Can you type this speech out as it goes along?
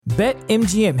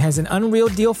BetMGM has an unreal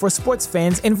deal for sports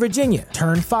fans in Virginia.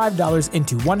 Turn $5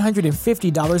 into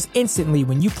 $150 instantly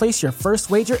when you place your first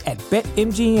wager at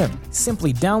BetMGM.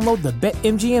 Simply download the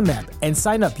BetMGM app and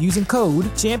sign up using code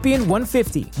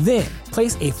Champion150. Then,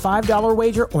 place a $5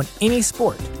 wager on any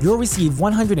sport. You'll receive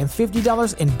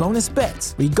 $150 in bonus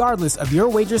bets, regardless of your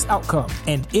wager's outcome.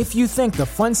 And if you think the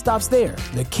fun stops there,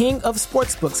 the King of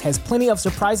Sportsbooks has plenty of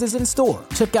surprises in store.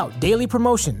 Check out daily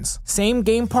promotions,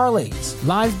 same-game parlays,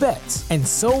 live bets, and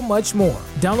so much more.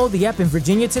 Download the app in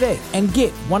Virginia today and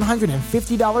get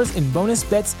 $150 in bonus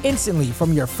bets instantly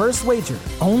from your first wager.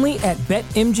 Only at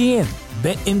BetMGM.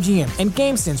 BetMGM and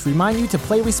GameSense remind you to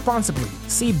play responsibly.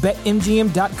 See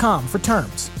BetMGM.com for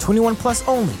terms. 21 plus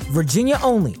only. Virginia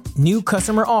only. New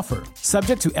customer offer.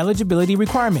 Subject to eligibility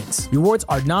requirements. Rewards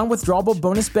are non-withdrawable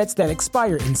bonus bets that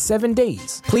expire in 7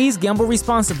 days. Please gamble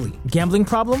responsibly. Gambling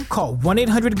problem? Call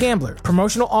 1-800-GAMBLER.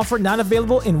 Promotional offer not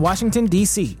available in Washington,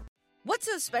 D.C. What's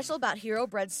so special about Hero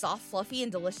Bread's soft, fluffy,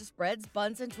 and delicious breads,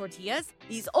 buns, and tortillas?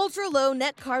 These ultra-low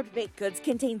net-carb baked goods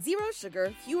contain zero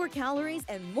sugar, fewer calories,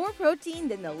 and more protein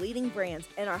than the leading brands,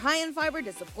 and are high in fiber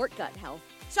to support gut health.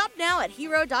 Shop now at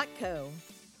hero.co.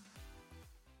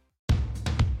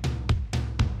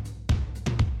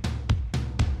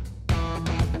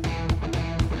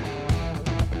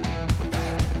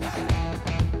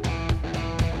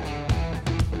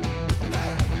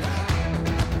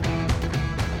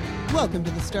 Welcome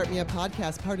to the Start Me Up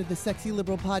podcast, part of the Sexy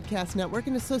Liberal Podcast Network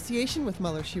in association with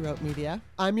Muller, She Wrote Media.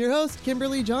 I'm your host,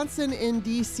 Kimberly Johnson in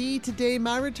D.C. Today,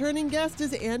 my returning guest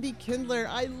is Andy Kindler.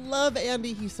 I love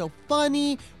Andy. He's so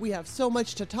funny. We have so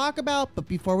much to talk about, but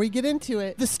before we get into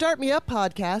it, the Start Me Up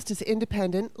podcast is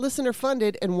independent,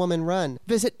 listener-funded, and woman-run.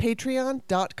 Visit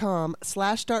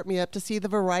patreon.com/startmeup to see the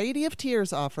variety of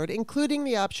tiers offered, including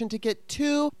the option to get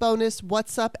 2 bonus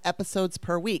What's Up episodes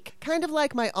per week. Kind of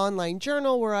like my online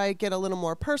journal where I get a little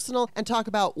more personal and talk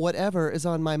about whatever is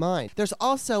on my mind. There's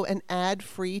also an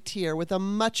ad-free tier with a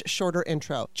much shorter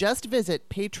intro. Just visit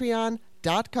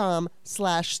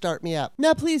patreon.com/startmeup.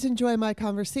 Now please enjoy my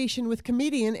conversation with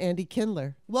comedian Andy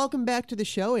Kindler. Welcome back to the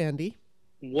show, Andy.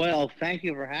 Well, thank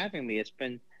you for having me. It's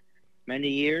been many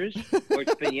years, or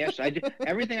it's been yes.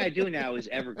 Everything I do now is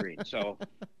evergreen. So,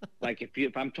 like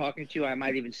if I'm talking to you, I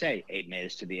might even say 8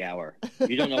 minutes to the hour.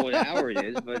 You don't know what hour it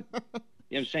is, but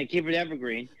you know what I'm saying? Keep it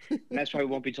evergreen. And that's why we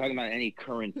won't be talking about any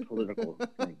current political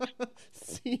things.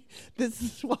 See, this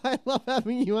is why I love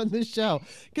having you on this show.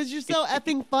 Because you're so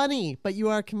effing funny, but you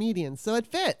are a comedian, so it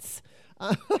fits.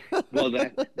 Well,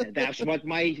 that's what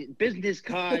my business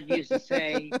card used to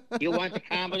say. You want the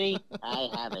comedy? I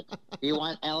have it. You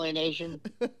want alienation?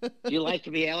 Do you like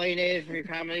to be alienated from your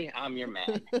comedy? I'm your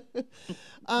man.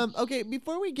 Okay,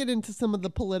 before we get into some of the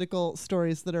political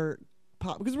stories that are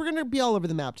because we're going to be all over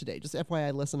the map today, just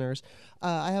FYI listeners.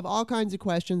 I have all kinds of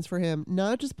questions for him,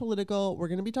 not just political. We're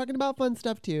going to be talking about fun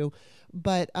stuff too,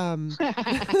 but how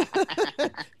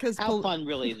fun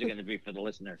really is it going to be for the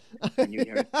listener when you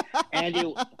hear it?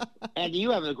 Andy,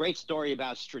 you have a great story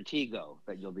about Stratego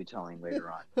that you'll be telling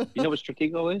later on. You know what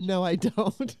Stratego is? No, I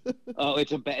don't. Oh,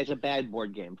 it's a bad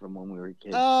board game from when we were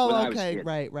kids. Oh, okay,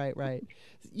 right.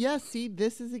 Yeah, see,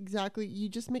 this is exactly, you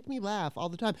just make me laugh all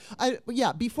the time.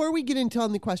 Before we get into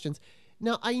on the questions,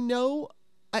 now I know,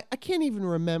 I can't even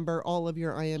remember all of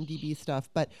your IMDb stuff,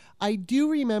 but I do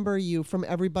remember you from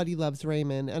Everybody Loves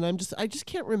Raymond, and I just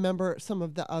can't remember some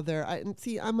of the other,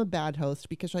 I'm a bad host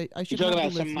because I should You talking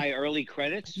about some of my early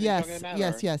credits? Yes.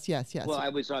 Well, I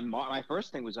was on, my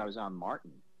first thing was I was on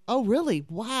Martin. Oh, really?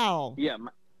 Wow. Yeah.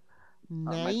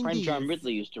 My friend John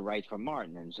Ridley used to write for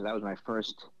Martin, and so that was my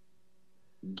first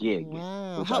gig.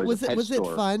 Wow. How was it? Was it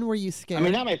fun? Were you scared? I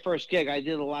mean, not my first gig. I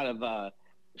did a lot of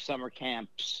summer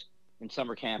camps. In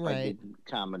summer camp, right. I did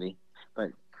comedy,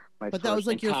 but that was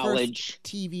like your college, first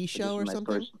TV show or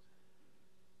something.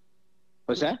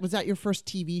 What's that? Was that your first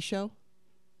TV show?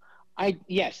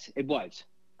 Yes, it was.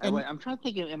 I'm trying to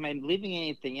think. Am I leaving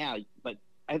anything out? But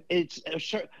it's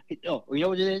sure. Oh, you know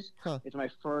what it is? Huh. It's my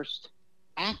first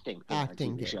acting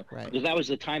gig, show, right? Because that was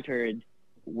the time period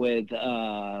with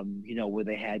where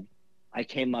they had. I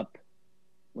came up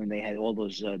when they had all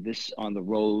those this on the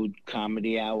road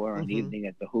comedy hour on the evening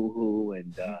at the Hoo Hoo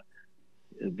and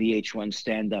VH1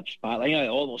 stand up spotlight,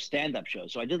 all those stand up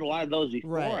shows. So I did a lot of those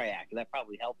before I acted. That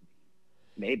probably helped me,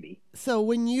 maybe. So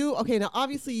when now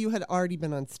obviously you had already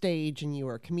been on stage and you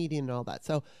were a comedian and all that.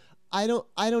 So I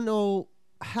don't know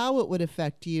how it would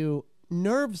affect you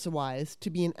nerves wise to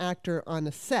be an actor on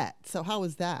a set. So how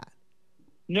was that?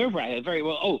 Nerve-wracking, very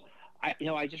well. Oh,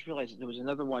 I just realized there was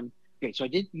another one. Okay, so I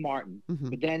did Martin,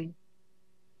 but then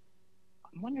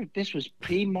I wonder if this was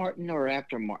pre-Martin or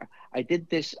after Martin. I did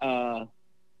this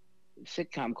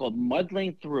sitcom called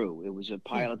Muddling Through. It was a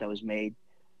pilot that was made,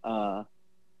 and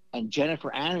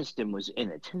Jennifer Aniston was in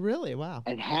it. Really? Wow.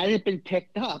 And had it been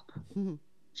picked up,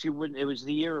 she wouldn't. It was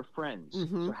the year of Friends.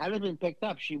 So had it been picked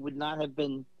up, she would not have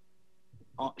been.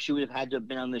 She would have had to have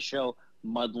been on the show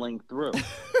Muddling Through. Do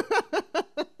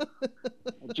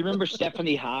you remember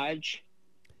Stephanie Hodge?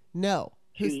 No.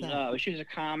 Who's that? She was a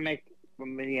comic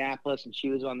from Minneapolis, and she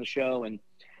was on the show. And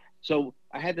so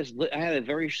I had a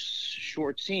very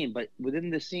short scene, but within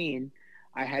the scene,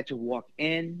 I had to walk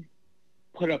in,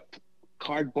 put a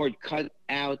cardboard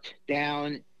cutout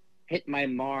down, hit my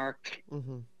mark,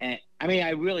 and I mean,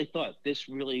 I really thought this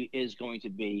really is going to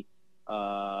be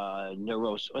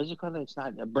neurosis. What is it called? It's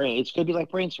not a brain. It's going to be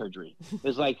like brain surgery.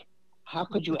 It's like, how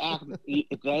could you act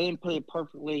if I didn't put it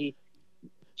perfectly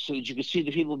so that you could see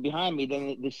the people behind me?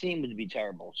 Then the scene would be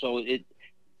terrible. So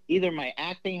either my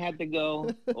acting had to go,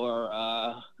 or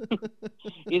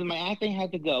either my acting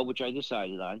had to go, which I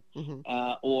decided on,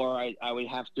 or I would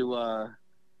have to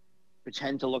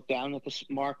pretend to look down at the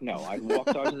mark. No, I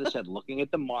walked onto the set looking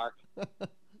at the mark,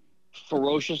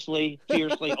 ferociously,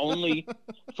 fiercely, only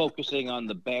focusing on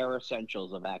the bare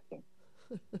essentials of acting.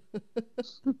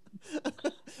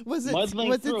 Was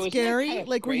it scary? Kind of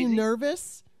like, crazy? were you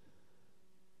nervous?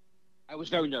 I was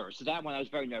very nervous. So that one, I was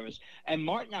very nervous. And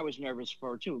Martin, I was nervous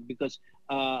for too, because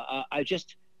I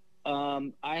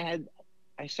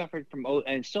suffered from,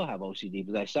 and still have OCD,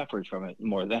 but I suffered from it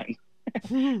more then.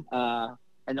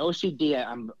 And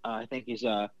OCD, I think is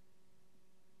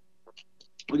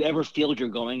whatever field you're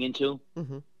going into,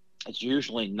 it's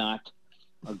usually not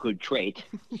a good trait,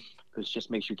 because it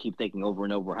just makes you keep thinking over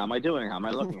and over, how am I doing? How am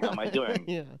I looking? How am I doing?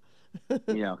 Yeah.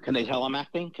 You know, can they tell I'm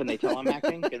acting? Can they tell I'm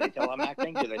acting? Can they tell I'm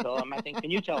acting? Can they tell I'm acting?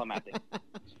 Can you tell I'm acting?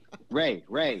 Ray,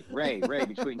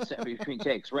 between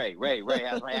takes. Ray,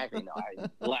 how's my acting?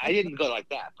 No, I didn't go like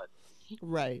that, but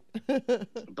right.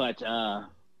 but that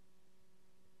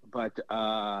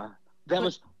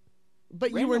was.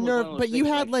 But you were nervous. But you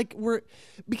had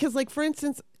because like, for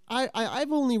instance,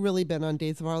 I've only really been on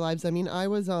Days of Our Lives. I mean, I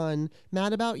was on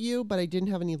Mad About You, but I didn't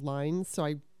have any lines, so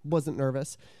I wasn't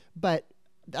nervous. But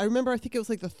I remember, I think it was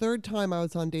like the third time I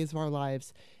was on Days of Our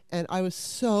Lives, and I was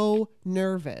so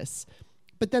nervous.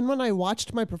 But then when I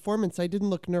watched my performance, I didn't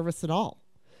look nervous at all.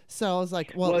 So I was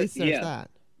like, well, at least there's that.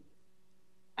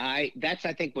 That's,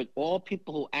 I think, what all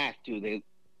people who act do.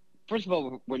 First of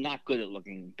all, we're not good at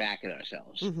looking back at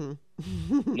ourselves.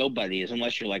 Nobody is,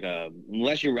 unless you're I have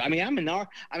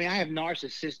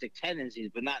narcissistic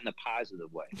tendencies, but not in a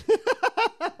positive way.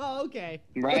 Okay.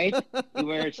 Right?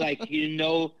 Where it's like, you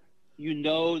know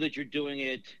that you're doing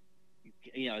it.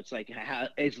 You know, it's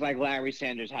like Larry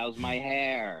Sanders, how's my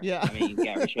hair? Yeah. I mean,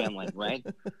 Gary Shandling, right?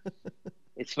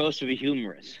 It's supposed to be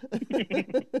humorous.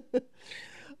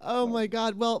 Oh my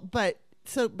God. Well, but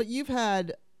you've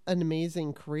had an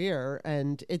amazing career,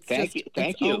 and it's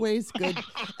always good.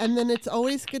 And then it's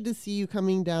always good to see you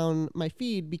coming down my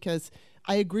feed, because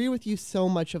I agree with you so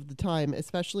much of the time,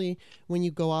 especially when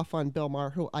you go off on Bill Maher,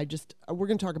 who we're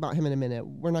going to talk about him in a minute.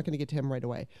 We're not going to get to him right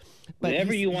away. But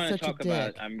whatever you want to talk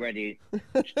about, I'm ready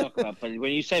to talk about. But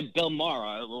when you say Bill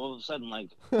Maher, all of a sudden, I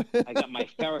got my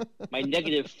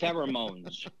negative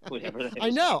pheromones, whatever that is.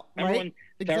 I know, Remember right?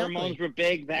 when pheromones were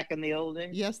big back in the old days?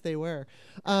 Yes, they were.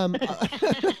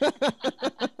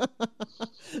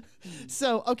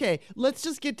 So, okay, let's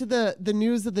just get to the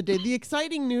news of the day. The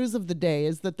exciting news of the day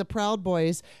is that the Proud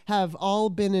Boys have all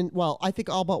been I think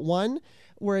all but one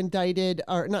were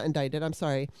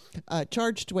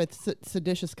charged with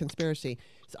seditious conspiracy.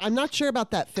 So I'm not sure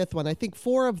about that fifth one. I think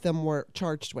 4 of them were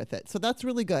charged with it. So that's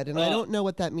really good. And I don't know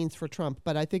what that means for Trump,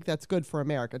 but I think that's good for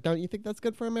America. Don't you think that's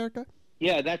good for America?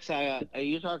 Yeah, that's are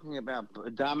you talking about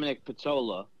Dominic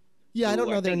Pizzola? Yeah, I don't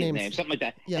know their names. Something like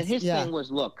that. Yes, and his thing was,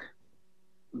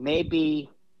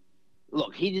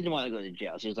 he didn't want to go to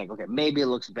jail. So he was like, okay, maybe it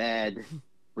looks bad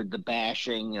with the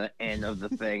bashing end of the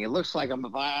thing. It looks like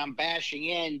I'm bashing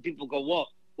in. People go, whoa,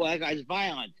 well, that guy's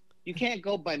violent. You can't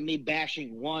go by me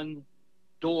bashing one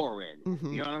door in.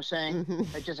 You know what I'm saying?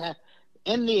 I just have,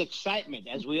 in the excitement,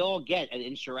 as we all get at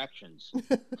insurrections,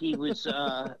 he was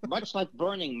much like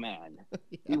Burning Man.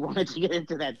 He wanted to get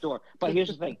into that door. But here's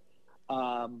the thing.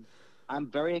 I'm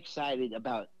very excited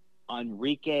about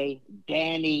Enrique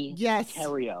Danny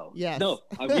Terrio. Yes. No,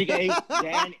 Enrique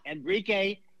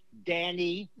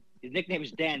Danny. His nickname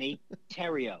is Danny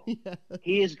Terrio. Yes.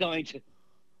 He is going to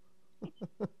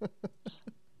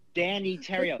Danny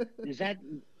Terrio.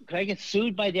 Could I get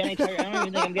sued by Danny Terrio? I don't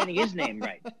even think I'm getting his name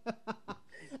right.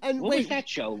 And what was that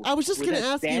show? I was just going to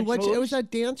ask you it was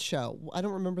that dance show. I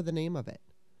don't remember the name of it.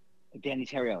 Danny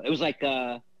Terrio. It was like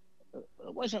it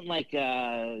wasn't like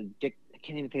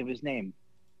can't even think of his name.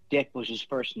 Dick was his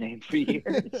first name for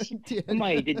years. Dan- Come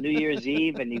on, he did New Year's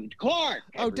Eve, and he Clark.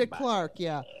 Oh, Dick everybody. Clark,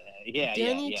 yeah. Yeah,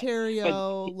 Danny yeah.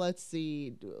 Terrio, let's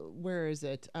see, where is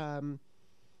it? I'm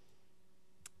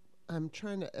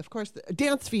trying to, of course,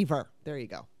 Dance Fever. There you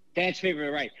go. Dance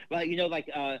Fever, right? Well, like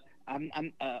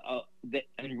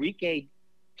Enrique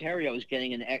Terrio is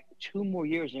getting 2 more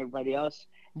years than everybody else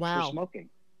Wow.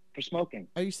 For smoking.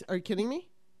 Are you kidding me?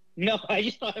 No, I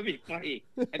just thought it'd be funny.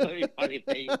 I thought it'd be funny if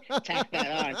they tack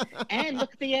that on. And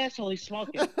look at the asshole, he's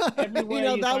smoking.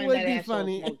 Everywhere you that find would that be asshole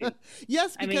funny. smoking.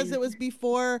 Yes, because mean- it was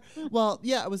before. Well,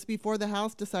 yeah, it was before the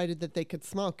House decided that they could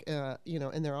smoke,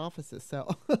 in their offices. So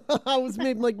I was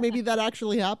maybe that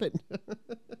actually happened.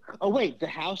 Oh wait, the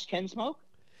House can smoke?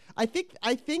 I think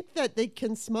that they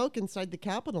can smoke inside the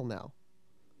Capitol now.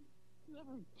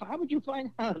 How would you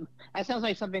find out? That sounds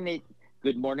like something that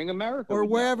Good Morning America Or would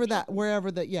know wherever something.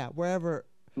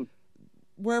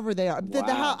 wherever they are.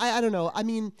 Wow. I don't know. I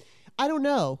mean, I don't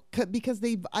know because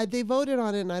they voted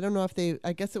on it, and I don't know if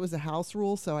I guess it was a House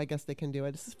rule, so I guess they can do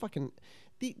it. This is fucking.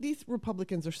 These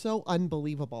Republicans are so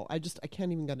unbelievable. I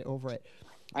can't even get over it.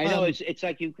 I know it's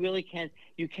like you really can't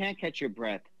catch your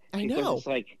breath. I Because know. it's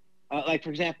like for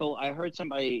example, I heard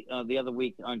somebody the other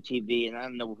week on TV, and I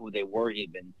don't know who they were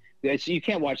even. So you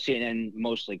can't watch CNN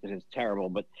mostly because it's terrible.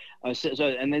 But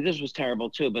and then this was terrible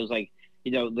too. But it was like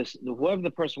whoever the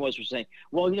person was saying,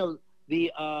 well,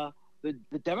 the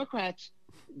Democrats,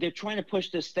 they're trying to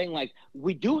push this thing like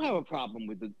we do have a problem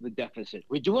with the deficit.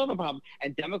 We do have a problem,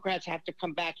 and Democrats have to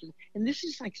come back. And this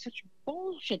is like such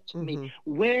bullshit to me.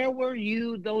 Where were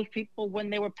you, those people,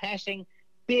 when they were passing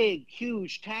big,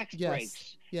 huge tax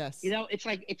breaks? Yes. It's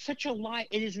like it's such a lie.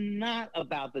 It is not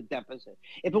about the deficit.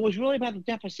 If it was really about the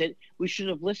deficit, we should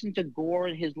have listened to Gore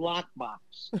and his lockbox,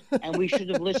 and we should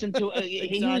have listened to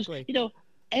Exactly.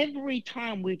 every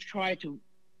time we've tried to.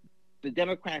 The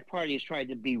Democratic Party has tried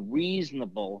to be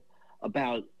reasonable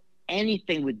about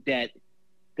anything with debt.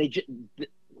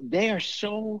 They are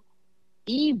so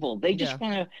evil. They just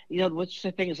want to, what's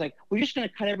the thing is like, we're just going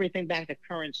to cut everything back to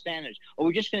current standards, or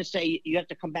we're just going to say you have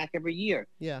to come back every year.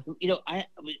 Yeah.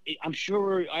 I'm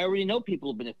sure I already know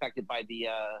people who've been affected by the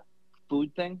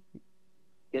food thing,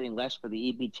 getting less for the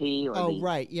EBT or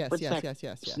right. Yes.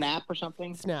 SNAP or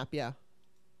something. SNAP. Yeah.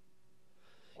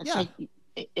 It's like,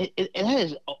 it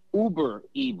is uber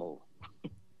evil.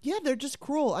 Yeah, they're just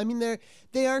cruel. I mean,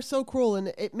 they are so cruel, and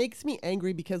it makes me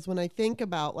angry because when I think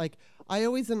about, like, I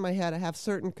always in my head I have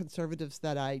certain conservatives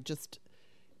that I just,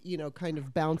 kind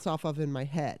of bounce off of in my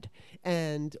head,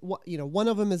 and one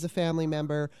of them is a family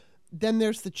member. Then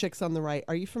there's the chicks on the right.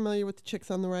 Are you familiar with the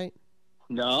chicks on the right?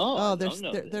 No. Oh,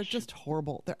 they're just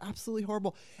horrible. They're absolutely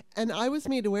horrible. And I was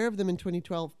made aware of them in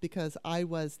 2012 because I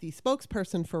was the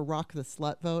spokesperson for Rock the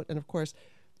Slut Vote, and of course,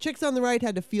 Chicks on the Right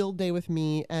had a field day with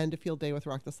me and a field day with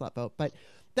Rock the Slut Vote. But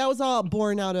that was all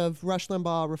born out of Rush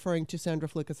Limbaugh referring to Sandra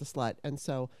Fluke as a slut. And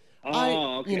so okay.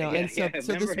 So remember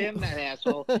this, him, that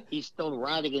asshole? He's still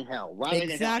rotting in hell.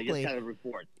 Exactly. You just got to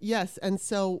report. Yes. And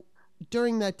so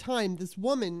during that time, this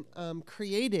woman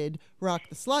created Rock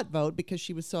the Slut Vote because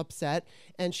she was so upset.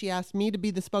 And she asked me to be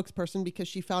the spokesperson because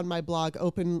she found my blog,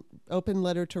 Open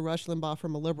Letter to Rush Limbaugh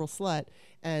from a Liberal Slut.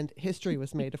 And history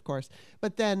was made, of course.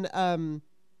 But then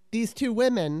these two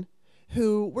women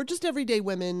who were just everyday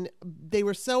women, they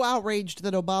were so outraged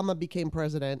that Obama became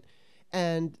president.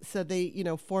 And so they,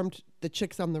 formed the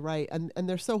Chicks on the Right. And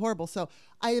they're so horrible. So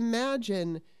I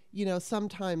imagine,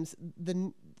 sometimes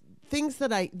the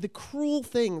cruel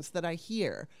things that I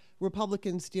hear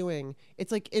Republicans doing,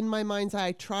 it's like in my mind's eye,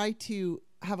 I try to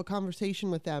have a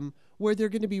conversation with them where they're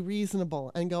going to be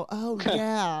reasonable and go, oh,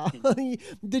 yeah,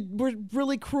 we're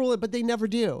really cruel, but they never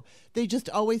do. They just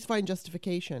always find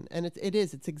justification. And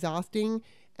it's exhausting.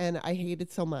 And I hate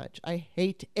it so much. I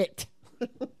hate it.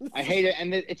 I hate it.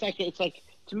 And it's like,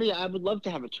 to me, I would love to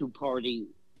have a two-party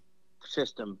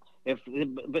system.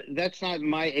 But that's not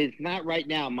it's not right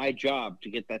now my job to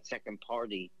get that second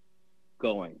party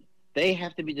going. They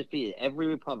have to be defeated. Every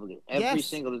Republican,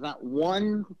 there's not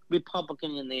one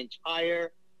Republican in the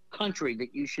entire country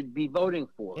that you should be voting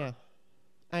for. Yeah,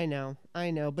 I know.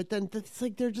 But then it's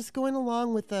like they're just going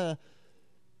along with the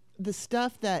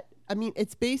stuff that, I mean,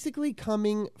 it's basically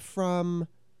coming from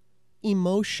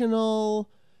emotional,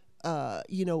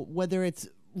 whether it's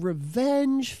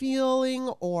revenge feeling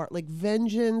or like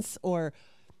vengeance or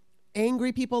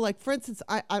angry people. Like, for instance,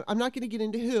 I'm not going to get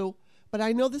into who, but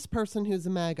I know this person who's a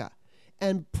MAGA.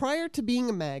 And prior to being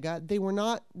a MAGA, they were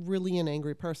not really an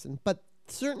angry person, but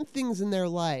certain things in their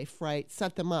life, right,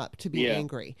 set them up to be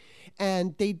angry.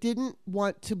 And they didn't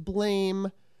want to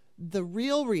blame the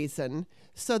real reason.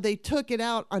 So they took it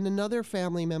out on another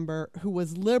family member who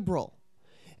was liberal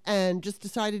and just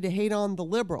decided to hate on the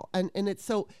liberal. And it's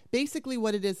so basically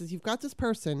what it is you've got this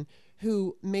person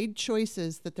who made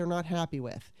choices that they're not happy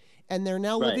with. And they're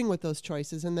now living with those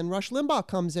choices. And then Rush Limbaugh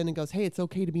comes in and goes, hey, it's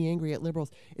okay to be angry at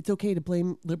liberals. It's okay to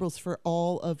blame liberals for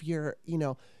all of your,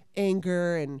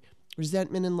 anger and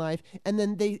resentment in life. And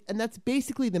then that's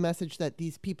basically the message that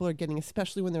these people are getting,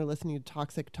 especially when they're listening to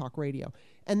toxic talk radio.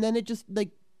 And then it just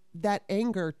that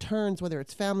anger turns, whether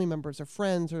it's family members or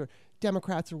friends or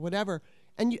Democrats or whatever.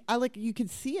 And you could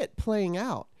see it playing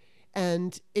out.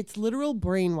 And it's literal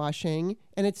brainwashing,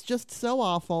 and it's just so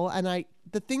awful. And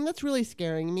the thing that's really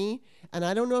scaring me, and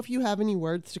I don't know if you have any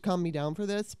words to calm me down for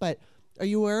this, but are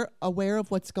you aware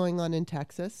of what's going on in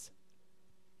Texas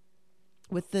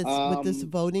with this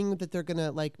voting that they're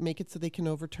gonna make it so they can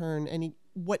overturn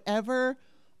whatever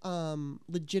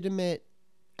legitimate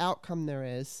outcome there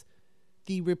is?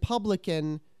 The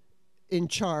Republican in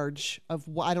charge of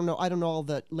I don't know all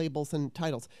the labels and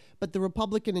titles, but the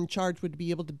Republican in charge would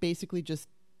be able to basically just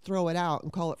throw it out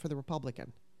and call it for the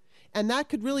Republican, and that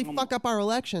could really fuck up our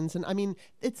elections. And I mean,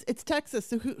 it's Texas,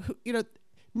 so who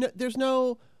there's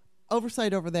no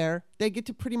oversight over there. They get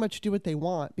to pretty much do what they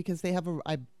want because they have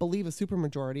I believe a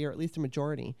supermajority, or at least a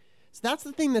majority. So that's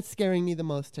the thing that's scaring me the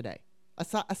most today,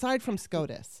 aside from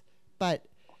SCOTUS. But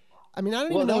I mean, I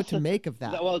don't even know what to make of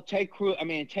that. Well, Ted Cruz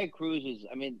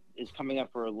is coming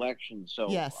up for election. So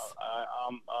yes,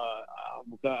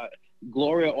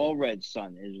 Gloria Allred's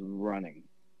son is running.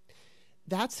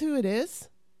 That's who it is?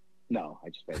 No, I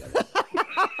just made that up.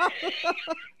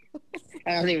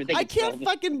 I don't even think I can't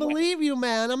fucking believe you,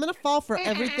 man. I'm going to fall for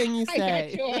everything you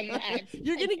say.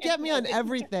 You're going to get me on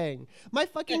everything. My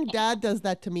fucking dad does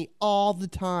that to me all the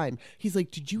time. He's like,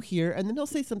 did you hear? And then he'll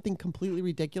say something completely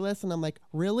ridiculous. And I'm like,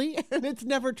 really? And it's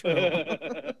never true.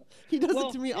 He does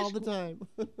it to me all the time.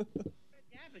 It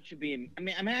should be.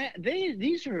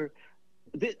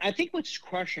 I think what's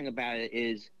crushing about it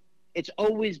is it's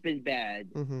always been bad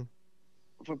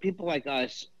for people like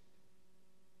us.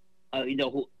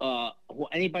 Who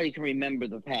anybody can remember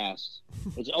the past.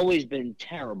 It's always been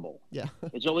terrible. Yeah.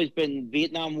 It's always been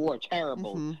Vietnam War,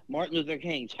 terrible. Martin Luther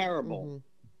King, terrible.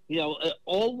 It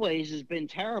always has been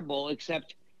terrible,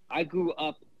 except I grew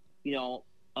up,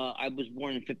 I was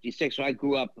born in 56, so I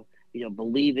grew up,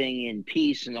 believing in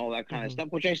peace and all that kind of stuff,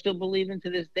 which I still believe in to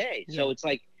this day. Yeah. So it's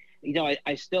like,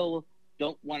 I still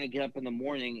don't want to get up in the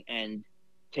morning and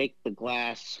take the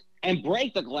glass and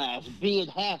break the glass, be it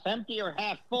half empty or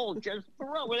half full, just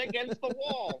throw it against the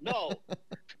wall. No.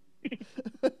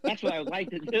 That's what I would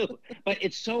like to do. But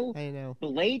it's so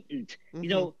blatant.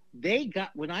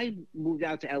 When I moved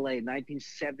out to LA in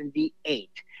 1978,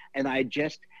 and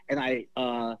I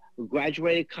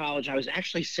graduated college, I was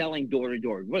actually selling door to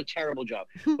door. What a terrible job.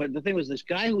 But the thing was, this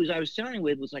guy I was selling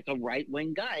with was like a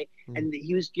right-wing guy, and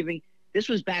he was this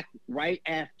was back right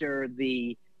after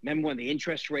remember when the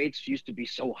interest rates used to be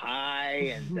so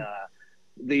high, and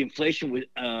the inflation was,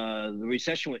 the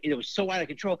recession was, was so out of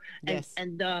control.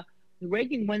 And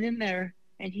Reagan went in there,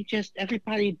 and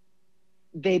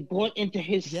they bought into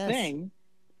his thing,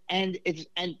 and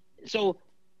so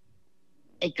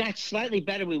it got slightly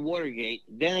better with Watergate.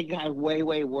 Then it got way,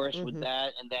 way worse with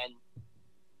that, and then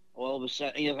all of a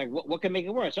sudden, what can make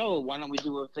it worse? Oh, why don't we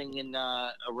do a thing in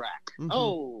Iraq?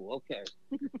 Oh, okay.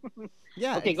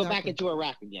 Yeah. Okay, exactly. Go back into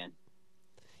Iraq again.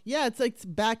 Yeah, it's like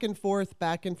back and forth.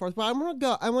 But I want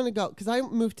to go because I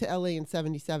moved to LA in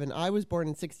 77. I was born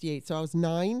in 68, so I was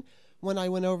 9 when I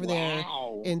went over there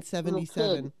in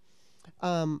 77.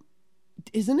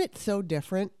 Isn't it so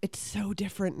different? It's so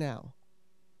different now.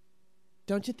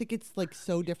 Don't you think it's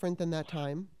so different than that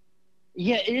time?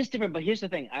 Yeah, it is different, but here's the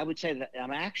thing. I would say that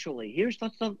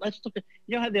let's look at,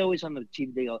 how they always on the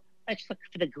TV, they go, let's look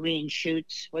for the green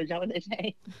shoots. What is that what they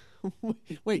say?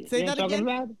 Wait, say that again?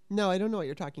 About? No, I don't know what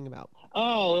you're talking about.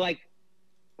 Oh, like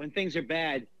when things are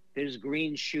bad, there's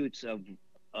green shoots of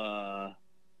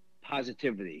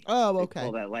positivity. Oh, okay.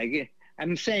 Call that,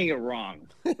 I'm saying it wrong,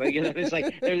 but it's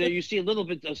like you see a little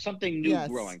bit of something new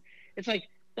growing. It's like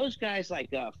those guys like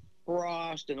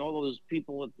Frost and all those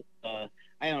people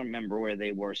I don't remember where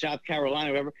they were, South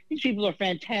Carolina, whatever. These people are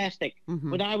fantastic.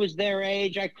 When I was their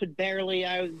age, I could barely,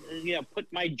 put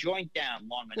my joint down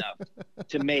long enough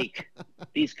to make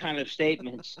these kind of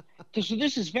statements. So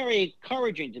this is very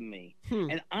encouraging to me.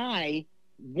 And I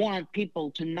want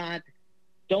people to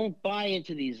don't buy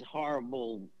into these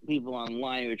horrible people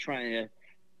online who are trying to,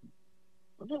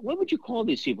 what would you call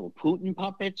these people? Putin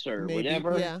puppets or maybe,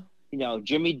 whatever? Yeah.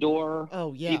 Jimmy Dore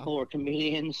people or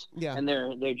comedians. Yeah. And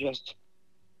they're just,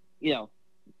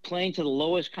 playing to the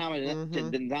lowest common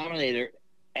denominator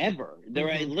ever.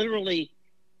 They're literally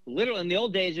in the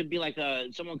old days, it'd be like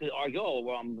someone could argue, oh,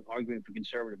 well, I'm arguing for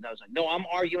conservative. And I was like, no, I'm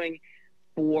arguing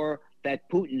for that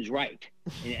Putin's right.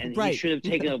 And Right. he should have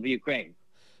taken over Ukraine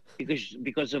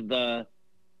because of the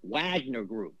Wagner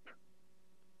Group.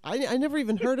 I never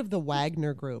even heard of the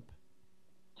Wagner Group.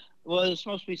 Well, there's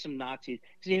supposed to be some Nazis.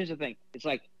 See, here's the thing. It's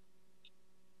like,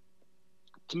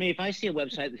 to me, if I see a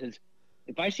website that says,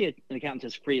 if I see an account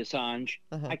that says free Assange,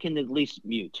 I can at least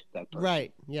mute that person.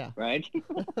 Right, yeah. Right?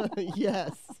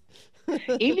 Yes.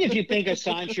 Even if you think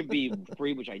Assange should be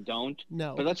free, which I don't.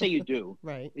 No. But let's say you do.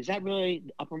 Right. Is that really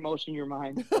uppermost in your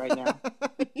mind right now?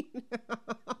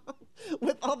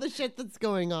 With all the shit that's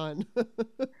going on.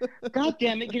 God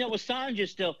damn it. You know, Assange is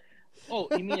still... Oh,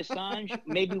 you mean Assange?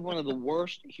 Maybe one of the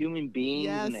worst human beings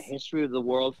in the history of the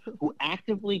world who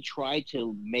actively tried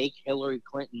to make Hillary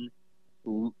Clinton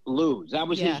lose. That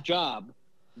was his job.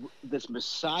 This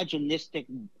misogynistic...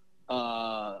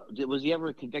 was he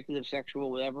ever convicted of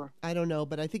sexual whatever? I don't know,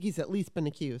 but I think he's at least been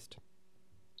accused.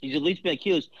 He's at least been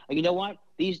accused. And you know what?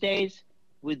 These days...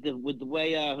 With the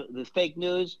way the fake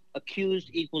news, accused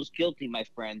equals guilty, my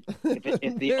friend.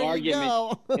 If the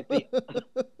argument,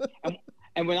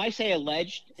 and when I say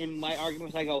alleged in my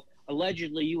arguments, I go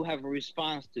allegedly. You have a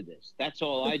response to this. That's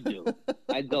all I do.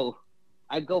 I go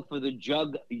for the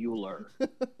jugular.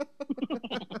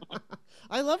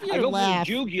 I love your I go laugh.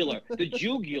 for the jugular. The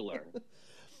jugular.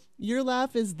 Your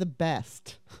laugh is the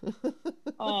best.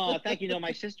 Oh, thank you. No,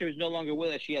 my sister is no longer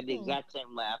with us. She had the exact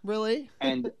same laugh. Really?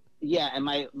 And. Yeah, and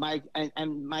my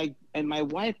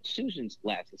wife Susan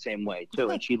laughs the same way too,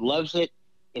 and she loves it.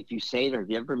 If you say to her, if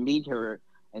you ever meet her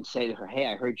and say to her, "Hey,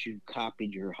 I heard you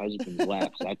copied your husband's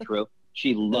laugh," is that true?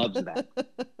 She loves that.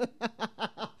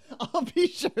 I'll be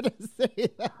sure to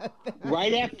say that.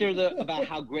 Right after about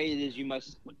how great it is, you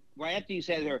must. Right after you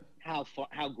say to her how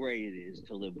great it is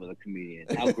to live with a comedian,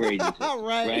 how great is it?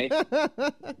 Right.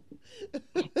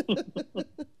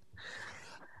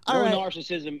 No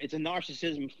narcissism. It's a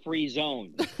narcissism-free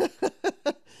zone.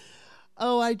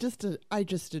 Oh, I just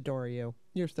adore you.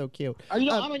 You're so cute. I'm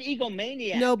an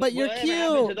egomaniac. No, but you're cute.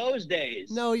 Happened to those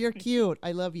days? No, you're cute.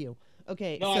 I love you.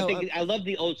 Okay. No, so, I think I love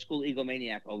the old school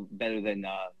egomaniac better than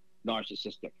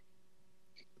narcissistic.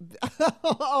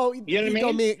 Oh, you know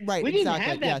what I mean? Right. We didn't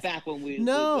exactly, have that back when we.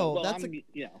 No,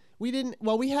 you know. We didn't.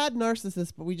 Well, we had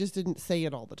narcissists, but we just didn't say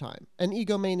it all the time. An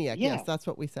egomaniac. Yeah. Yes, that's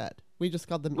what we said. We just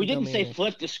called them. We didn't say egomaniacs.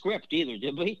 flip the script either,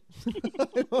 did we?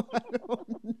 I don't know.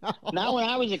 Not when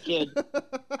I was a kid.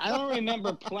 I don't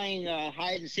remember playing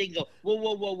hide and seek. Go,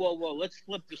 whoa! Let's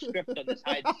flip the script on this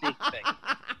hide and seek thing.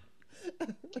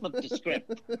 Flip the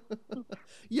script.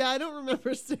 Yeah, I don't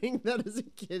remember saying that as a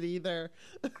kid either.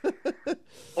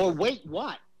 Or wait,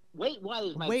 what? Wait, what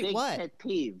is my big pet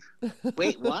peeve?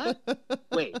 Wait, what?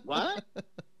 Wait, what?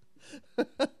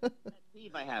 Pet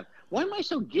peeve I have. Why am I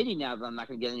so giddy now that I'm not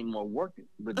going to get any more work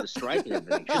with the strike and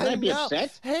everything? Should I be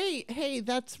upset? Hey,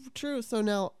 that's true. So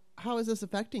now, how is this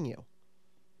affecting you?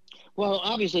 Well,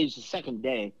 obviously it's the second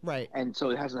day, right? And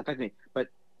so it hasn't affected me. But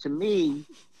to me,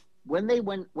 when we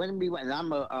went, and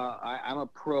I'm a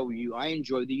pro. I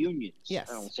enjoy the unions. Yes.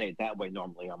 I don't say it that way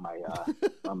normally on my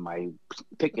on my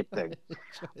picket thing.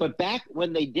 But back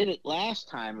when they did it last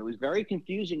time, it was very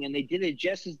confusing, and they did it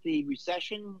just as the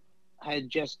recession had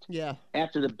just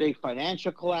after the big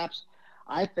financial collapse.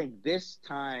 I think this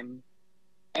time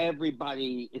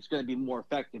everybody is going to be more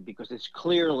effective because it's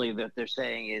clearly that they're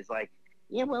saying is like,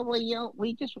 yeah, well,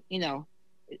 we just,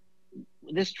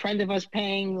 this trend of us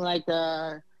paying like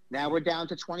now we're down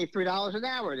to $23 an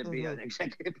hour to be an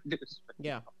executive producer.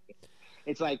 Yeah,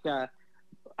 it's like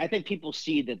I think people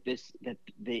see that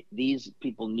these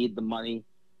people need the money,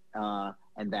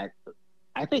 and that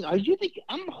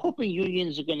I'm hoping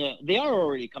unions are they are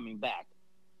already coming back,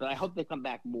 but I hope they come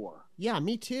back more. Yeah,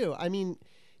 me too. I mean,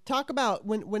 talk about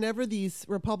whenever these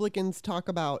Republicans talk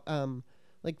about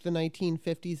like the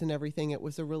 1950s and everything, it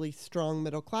was a really strong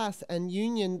middle class, and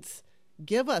unions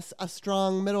give us a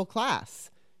strong middle class.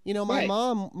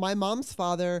 My mom's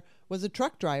father was a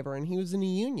truck driver, and he was in a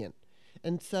union.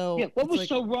 And so what was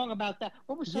so wrong about that?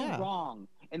 What was so wrong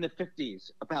in the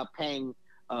 50s about paying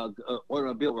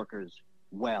automobile workers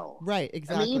well? Right,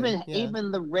 exactly. I mean,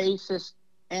 even the racist,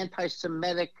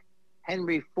 anti-Semitic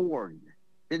Henry Ford,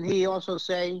 didn't he also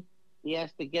say he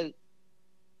has to get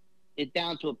it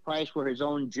down to a price where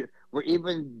where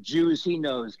even Jews he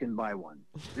knows can buy one?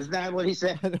 Isn't that what he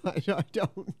said? I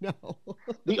don't know.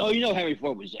 Henry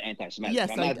Ford was anti-Semitic. Yes,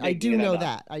 I do know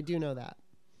that. I do know that.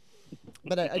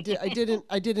 But I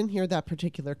didn't hear that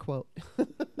particular quote.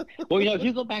 Well, if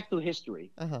you go back through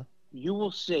history, you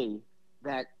will see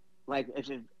that like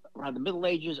around the Middle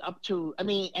Ages up to, I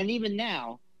mean, and even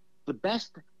now, the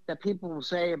best that people will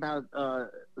say about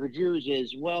the Jews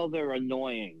is, well, they're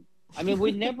annoying. I mean,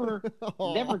 we never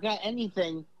got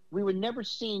anything. We were never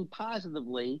seen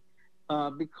positively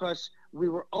because we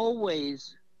were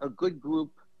always a good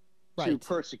group to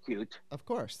persecute. Of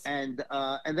course. And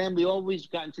then we always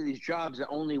got into these jobs that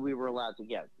only we were allowed to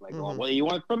get. Like, well, what do you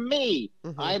want from me?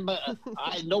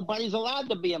 Nobody's allowed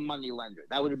to be a money lender.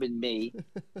 That would have been me.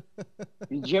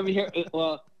 Did you ever hear?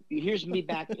 Here's me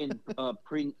back in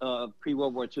pre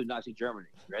World War II Nazi Germany.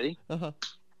 Ready?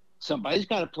 Somebody's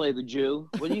got to play the Jew.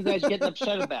 What are you guys getting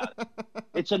upset about?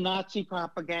 It's a Nazi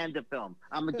propaganda film.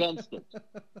 I'm against it.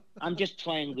 I'm just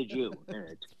playing the Jew in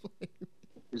it.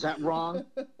 Is that wrong?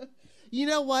 You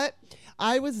know what?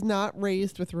 I was not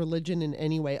raised with religion in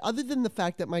any way, other than the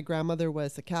fact that my grandmother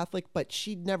was a Catholic, but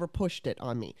she never pushed it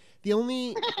on me. She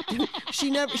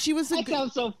was That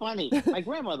sounds so funny. My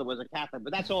grandmother was a Catholic,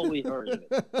 but that's all we heard of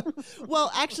it.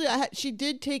 Well, actually, she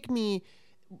did take me.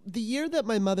 The year that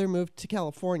my mother moved to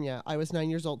California, I was 9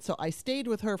 years old, so I stayed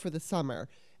with her for the summer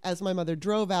as my mother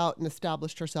drove out and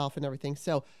established herself and everything.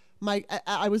 So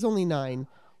I was only 9.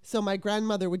 So my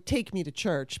grandmother would take me to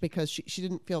church because she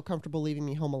didn't feel comfortable leaving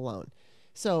me home alone.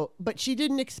 So, but she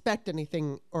didn't expect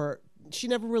anything, or she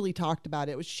never really talked about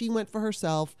it. She went for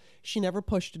herself. She never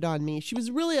pushed it on me. She was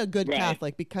really a good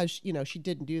Catholic because, she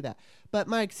didn't do that. But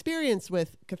my experience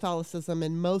with Catholicism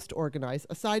and most organized,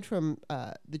 aside from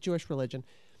the Jewish religion,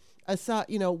 I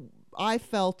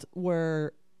felt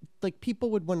were like people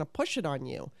would want to push it on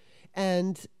you.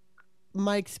 And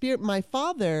my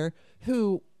father,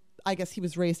 who I guess he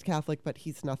was raised Catholic, but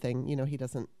he's nothing, he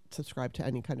doesn't subscribe to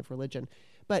any kind of religion.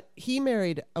 But he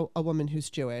married a woman who's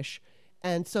Jewish.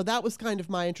 And so that was kind of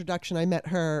my introduction. I met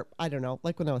her, I don't know,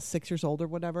 like when I was 6 years old or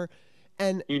whatever.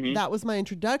 And that was my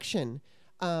introduction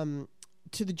to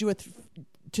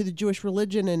the Jewish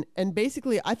religion. And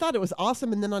basically I thought it was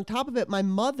awesome. And then on top of it, my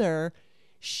mother,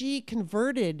 she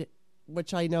converted,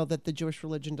 which I know that the Jewish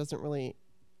religion doesn't really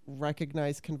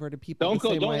recognize converted people.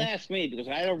 Don't ask me, because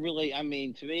I don't really, I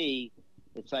mean, to me,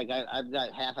 it's like I've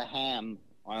got half a ham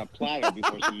on a platter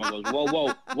before someone goes, whoa,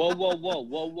 why?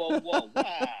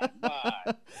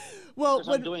 Well,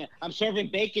 I'm serving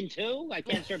bacon too? I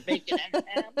can't serve bacon and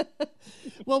ham?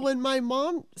 Well, when my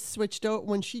mom switched out,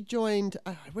 when she joined,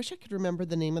 I wish I could remember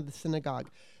the name of the synagogue,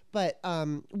 but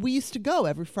we used to go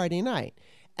every Friday night.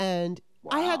 And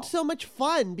I had so much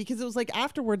fun because it was like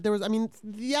afterward there was,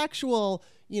 the actual,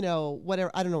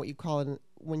 whatever, I don't know what you call it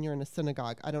when you're in a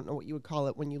synagogue. I don't know what you would call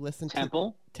it when you listen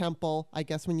to temple, I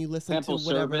guess, when you listen temple to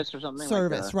whatever service or something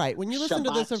service, like right? When you listen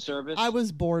Shabbat to this service. I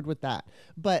was bored with that.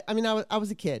 But I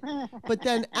was a kid. But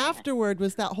then afterward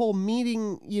was that whole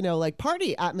meeting, like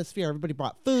party atmosphere. Everybody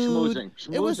brought food.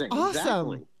 Schmoozing, it was awesome.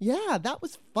 Exactly. Yeah, that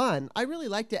was fun. I really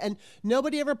liked it. And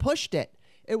nobody ever pushed it.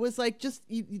 It was like just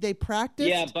they practiced.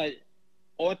 Yeah, but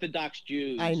Orthodox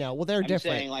Jews. I know. Well, they're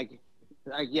different. Saying like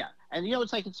yeah, and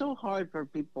it's like it's so hard for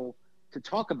people to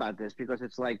talk about this because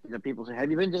it's like people say,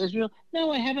 "Have you been to Israel?"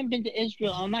 No, I haven't been to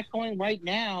Israel. I'm not going right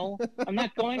now.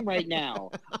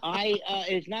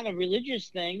 It's not a religious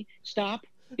thing. Stop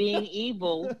being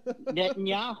evil,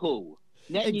 Netanyahu.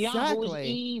 Netanyahu is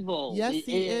evil. Yes,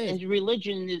 he is. His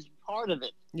religion is part of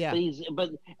it. Yeah.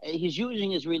 But he's using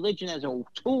his religion as a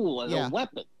tool, as a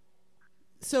weapon.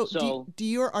 So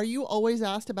are you always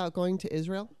asked about going to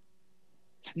Israel?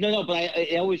 No, but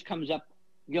it always comes up.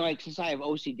 Like since I have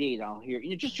OCD, and I'll hear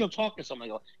you'll talk to someone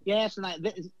and go, yes,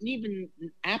 and even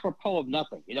apropos of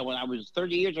nothing. When I was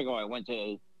 30 years ago, I went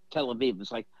to Tel Aviv.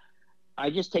 It's like I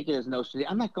just take it as an OCD.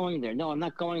 I'm not going there. No, I'm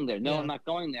not going there. No, I'm not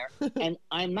going there. And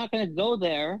I'm not going to go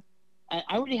there. I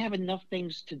already have enough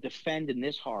things to defend in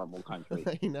this horrible country.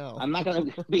 I know. I'm not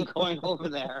going to be going over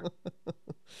there.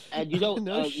 And no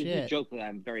it's a joke that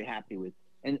I'm very happy with.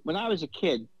 And when I was a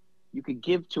kid, you could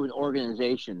give to an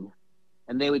organization,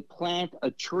 and they would plant a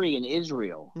tree in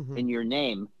Israel in your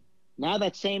name. Now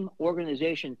that same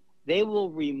organization, they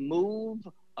will remove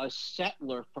a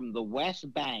settler from the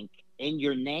West Bank in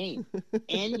your name,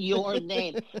 and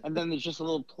then there's just a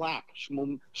little plaque.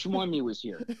 Shmomi was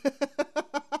here.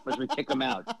 Because we kick him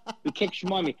out. We kick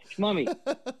Shmomi. Shmomi,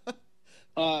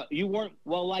 you weren't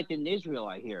well liked in Israel,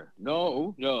 I hear.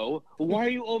 No. Well, why are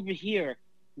you over here?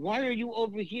 Where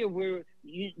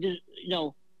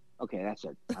Okay, that's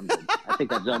it. I'm good. I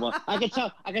think I've done well. I can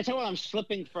tell when I'm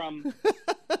slipping from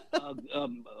a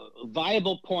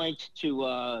viable point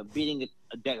to beating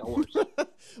a dead horse.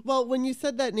 Well, when you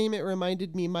said that name, it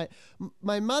reminded me my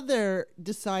mother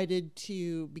decided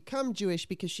to become Jewish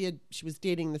because she was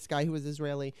dating this guy who was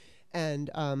Israeli, And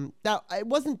that it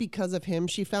wasn't because of him.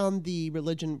 She found the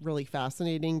religion really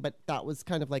fascinating, but that was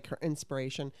kind of like her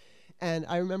inspiration. And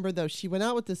I remember, though, she went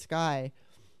out with this guy.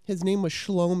 His name was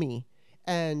Shlomi,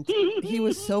 and he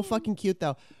was so fucking cute,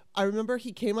 though. I remember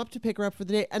he came up to pick her up for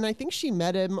the day, and I think she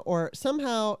met him, or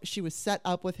somehow she was set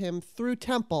up with him through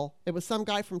Temple. It was some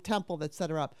guy from Temple that set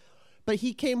her up. But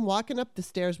he came walking up the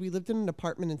stairs. We lived in an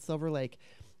apartment in Silver Lake,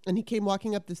 and he came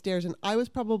walking up the stairs, and I was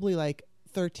probably like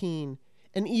 13,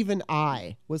 and even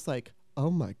I was like, oh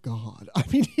my God. I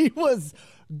mean, he was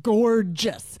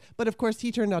gorgeous. But of course,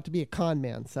 he turned out to be a con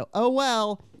man. So, oh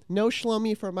well. No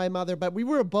Shlomi for my mother, but we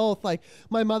were both like,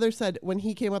 my mother said when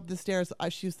he came up the stairs,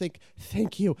 she was like,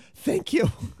 thank you.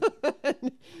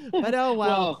 But oh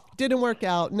well, didn't work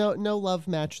out. No love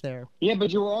match there. Yeah,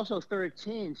 but you were also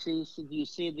 13. See, you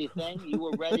see the thing? You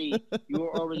were ready. You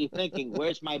were already thinking,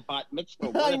 where's my bat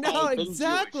mitzvah? I know,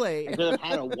 exactly. I could have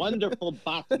had a wonderful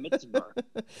bat mitzvah.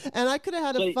 And I could have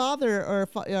had a father or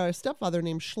a stepfather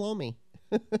named Shlomi.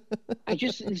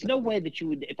 There's no way that you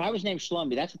would, if I was named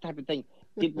Shlomi, that's the type of thing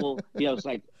people, it's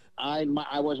like, I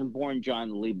wasn't born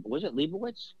John was it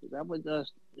Leibowitz? Is that what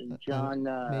John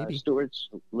Stewart's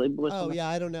Leibowitz? Oh yeah,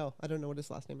 I don't know what his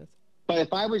last name is. But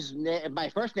if my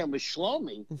first name was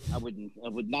Shlomi, I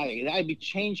would not. I'd be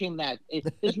changing that.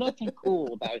 There's nothing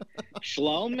cool about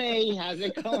Shlomi. How's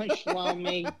it going,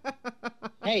 Shlomi?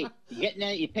 Hey,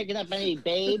 you picking up any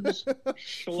babes,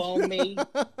 Shlomi?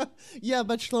 Yeah,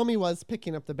 but Shlomi was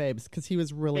picking up the babes because he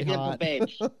was really hot. Picking up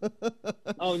the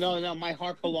babes. Oh no, my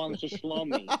heart belongs to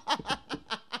Shlomi.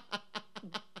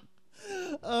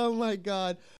 Oh my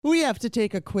God. We have to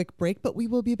take a quick break, but we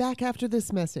will be back after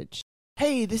this message.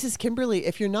 Hey, this is Kimberly.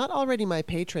 If you're not already my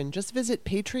patron, just visit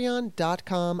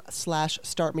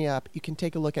patreon.com/startmeup. You can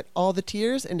take a look at all the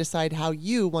tiers and decide how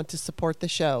you want to support the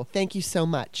show. Thank you so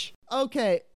much.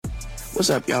 Okay. What's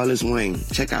up, y'all? It's Wayne.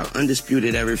 Check out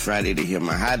Undisputed every Friday to hear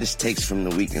my hottest takes from the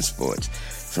week in sports.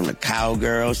 From the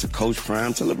Cowgirls to Coach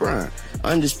Prime to LeBron.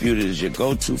 Undisputed is your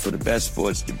go-to for the best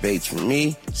sports debates from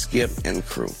me, Skip, and the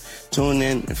crew. Tune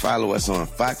in and follow us on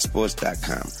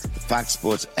foxsports.com, the Fox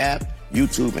Sports app,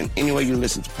 YouTube, and anywhere you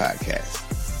listen to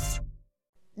podcasts.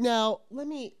 Now, let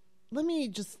me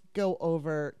just go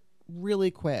over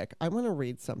really quick. I want to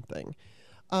read something.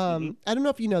 I don't know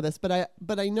if you know this, but I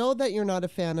know that you're not a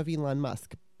fan of Elon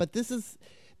Musk. But this is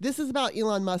about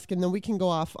Elon Musk, and then we can go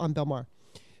off on Bill Maher.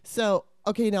 So,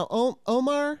 okay, now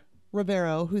Omar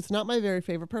Rivero, who's not my very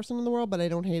favorite person in the world, but I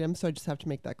don't hate him, so I just have to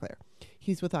make that clear.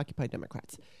 He's with Occupy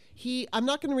Democrats. I'm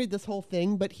not going to read this whole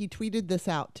thing, but he tweeted this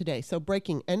out today. So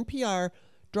breaking, NPR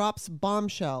drops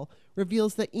bombshell,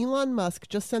 reveals that Elon Musk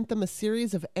just sent them a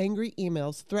series of angry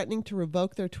emails threatening to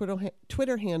revoke their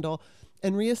Twitter handle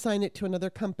and reassign it to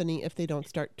another company if they don't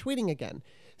start tweeting again.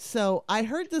 So I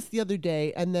heard this the other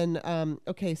day, and then,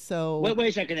 okay, so... Wait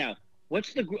a second now.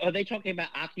 Are they talking about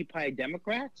Occupy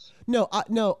Democrats? No,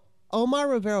 Omar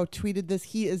Rivero tweeted this.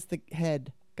 He is the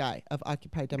head guy of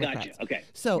Occupy Democrats. Gotcha. Okay.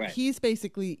 So right. He's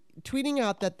basically tweeting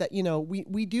out that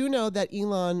we do know that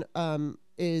Elon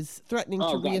is threatening to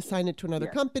reassign it to another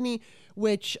company,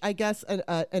 which I guess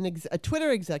a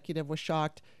Twitter executive was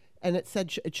shocked, and it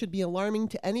said it should be alarming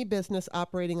to any business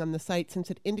operating on the site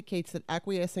since it indicates that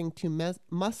acquiescing to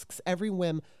Musk's every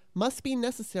whim must be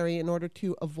necessary in order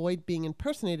to avoid being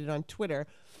impersonated on Twitter.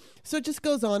 So it just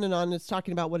goes on and on. It's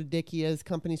talking about what a dick he is,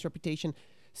 company's reputation.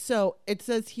 So it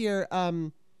says here,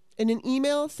 in an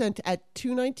email sent at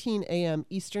 2:19 a.m.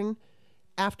 Eastern,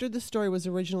 after the story was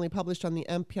originally published on the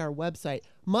NPR website,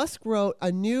 Musk wrote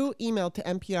a new email to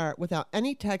NPR without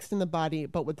any text in the body,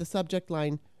 but with the subject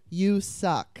line, "You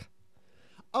suck."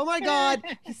 Oh my God,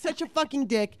 he's such a fucking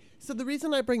dick. So the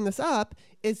reason I bring this up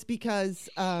is because,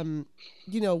 I think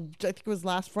it was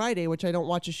last Friday, which I don't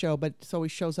watch a show, but it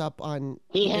always shows up on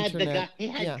internet. He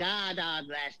had God on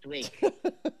last week.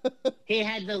 He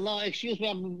had the law. Excuse me,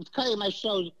 I'm cutting my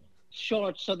show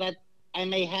short so that I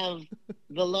may have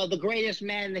the greatest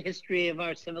man in the history of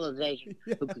our civilization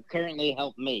who could currently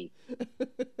help me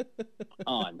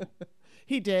on.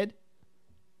 He did.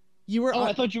 You were.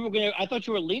 I thought you were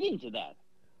leading to that.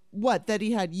 What? That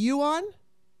he had you on?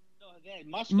 No, they had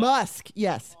Musk. Musk,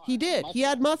 yes, he did. He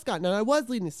had Musk on, and I was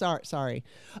leading. Sorry.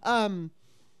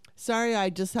 Sorry, I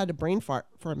just had a brain fart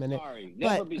for a minute. Sorry,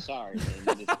 never be sorry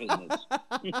in this business.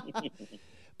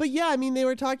 But yeah, I mean, they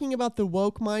were talking about the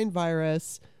woke mind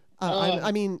virus.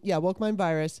 Woke mind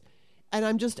virus, and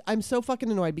I'm so fucking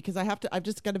annoyed because I've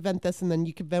just got to vent this, and then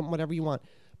you can vent whatever you want.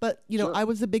 But, sure. I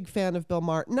was a big fan of Bill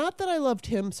Maher. Not that I loved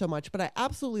him so much, but I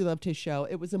absolutely loved his show.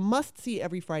 It was a must-see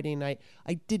every Friday night.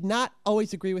 I did not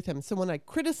always agree with him. So when I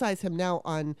criticize him now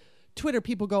on Twitter,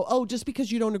 people go, oh, just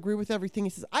because you don't agree with everything he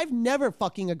says. I've never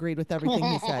fucking agreed with everything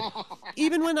he said.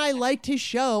 Even when I liked his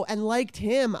show and liked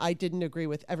him, I didn't agree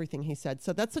with everything he said.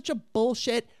 So that's such a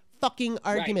bullshit fucking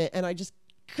argument. Right. And I just,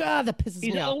 God, that pisses me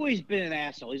off. He's always been an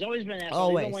asshole. He's always been an asshole.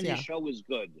 Always, even when his show was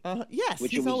good. Yes,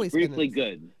 which he's it was always briefly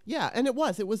good. Yeah, and it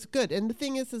was good. And the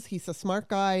thing is he's a smart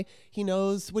guy. He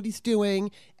knows what he's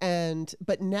doing.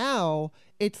 But now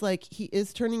it's like he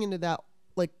is turning into that,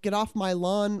 like, get off my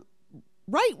lawn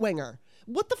right winger.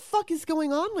 What the fuck is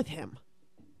going on with him?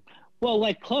 Well,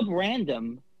 like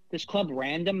this Club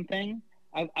Random thing,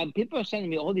 people are sending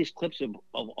me all these clips of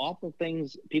awful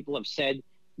things people have said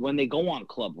when they go on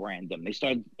Club Random. They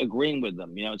start agreeing with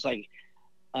them. You know, it's like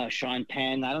Sean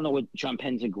Penn. I don't know what Sean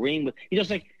Penn's agreeing with. You know,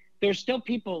 it's like there's still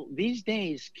people these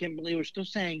days, Kimberly, who are still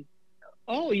saying,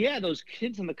 oh, yeah, those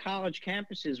kids on the college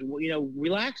campuses, you know,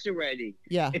 relax already.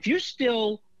 Yeah. If you're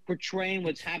still portraying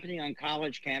what's happening on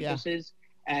college campuses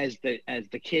as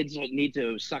the kids need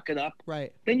to suck it up,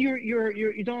 right? Then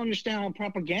you don't understand how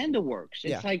propaganda works.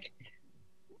 It's like,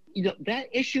 you know, that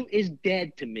issue is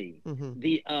dead to me.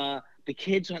 Mm-hmm. The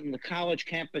kids on the college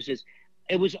campuses,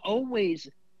 it was always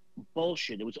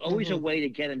bullshit. It was always a way to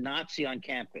get a Nazi on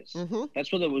campus. Mm-hmm.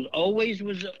 That's what it was. Always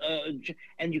was,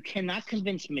 and you cannot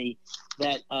convince me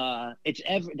that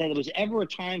it was ever a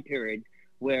time period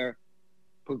where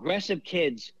progressive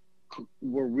kids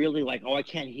were really like, oh, I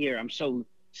can't hear. I'm so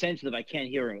sensitive. I can't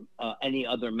hear any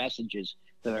other messages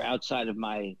that are outside of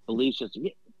my belief system.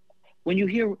 When you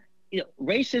hear, you know,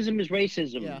 racism is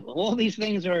racism. Yeah. All these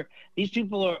things these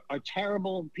people are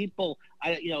terrible people.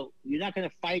 You're not going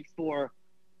to fight for,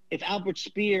 if Albert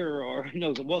Speer or, you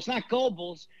know, well, it's not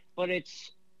Goebbels, but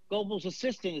it's Goebbels'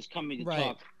 assistant is coming to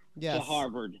talk to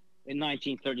Harvard in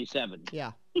 1937.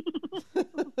 Yeah.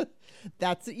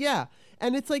 That's it. Yeah.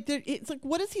 And it's like,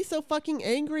 what is he so fucking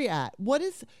angry at? What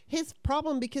is his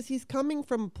problem? Because he's coming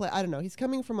from he's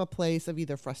coming from a place of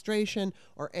either frustration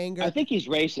or anger. I think he's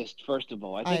racist, first of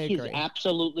all. I think he's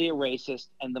absolutely a racist.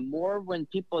 And the more when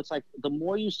people, it's like, the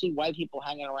more you see white people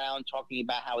hanging around talking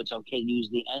about how it's okay to use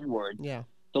the N-word. Yeah.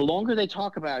 The longer they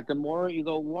talk about it, the more you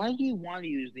go, why do you want to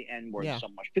use the N-word so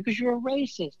much? Because you're a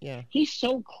racist. Yeah. He's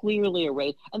so clearly a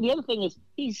racist. And the other thing is,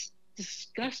 he's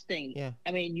disgusting. Yeah.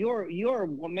 I mean, you're a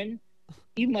woman.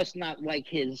 You must not like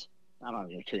his, I don't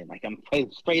know, kidding, like I'm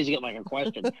phrasing it like a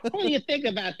question. What do you think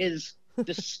about his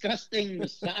disgusting,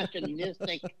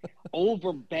 misogynistic,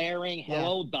 overbearing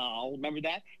hello doll? Remember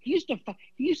that? He used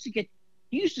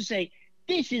to say,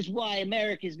 this is why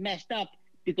America's messed up,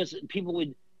 because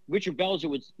Richard Belzer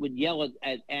would yell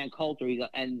at Ann Coulter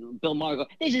and Bill Maher go,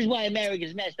 this is why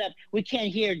America's messed up. We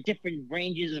can't hear different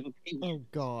ranges of opinion. Oh,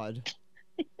 God.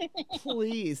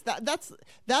 Please.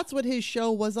 That's what his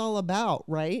show was all about,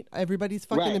 right? Everybody's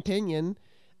fucking opinion.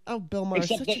 Oh, Bill Maher.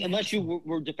 Except that unless you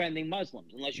were defending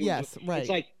Muslims. Right. It's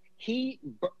like he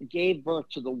gave birth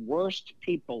to the worst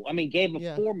people. I mean, gave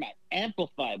a format,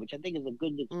 amplified, which I think is a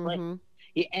good expression. Mm-hmm.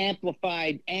 He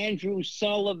amplified Andrew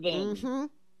Sullivan. Mm-hmm.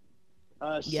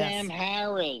 Sam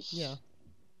Harris,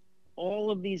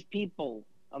 all of these people.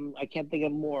 I can't think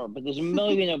of more, but there's a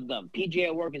million of them. PJ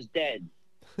at Work is dead.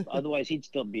 Otherwise, he'd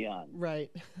still be on. Right.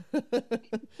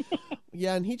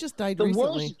 Yeah, and he just died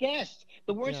recently.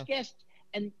 The worst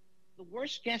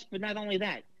guest, but not only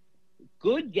that,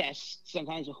 good guests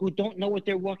sometimes who don't know what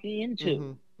they're walking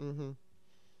into. Mm-hmm. Mm-hmm.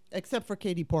 Except for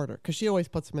Katie Porter, because she always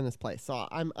puts him in his place. So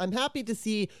I'm happy to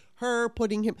see her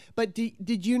putting him. But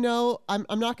did you know? I'm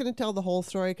not going to tell the whole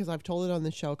story because I've told it on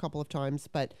the show a couple of times.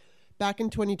 But back in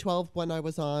 2012, when I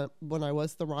was the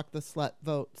Rock the Slut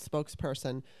Vote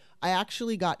spokesperson, I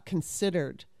actually got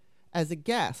considered as a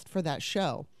guest for that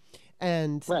show.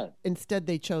 And instead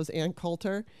they chose Ann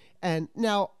Coulter. And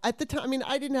now at the time, I mean,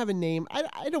 I didn't have a name.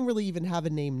 I don't really even have a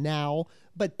name now.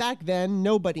 But back then,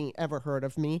 nobody ever heard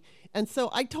of me. And so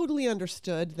I totally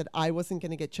understood that I wasn't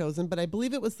going to get chosen. But I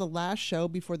believe it was the last show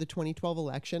before the 2012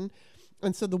 election.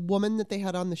 And so the woman that they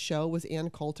had on the show was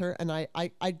Ann Coulter. And I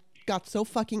got so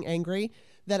fucking angry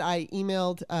that I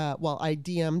emailed, I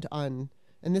DM'd on,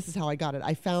 and this is how I got it.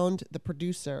 I found the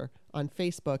producer on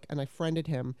Facebook and I friended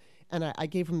him. And I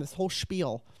gave him this whole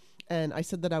spiel. And I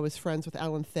said that I was friends with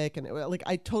Alan Thicke. And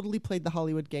I totally played the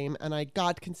Hollywood game. And I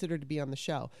got considered to be on the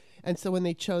show. And so when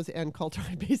they chose Ann Coulter,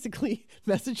 I basically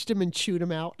messaged him and chewed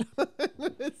him out.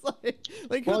 It's like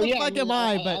who the fuck am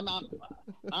I? But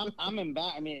I'm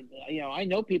embarrassed. I mean, I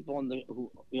know people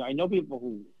who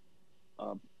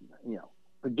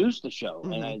produce the show.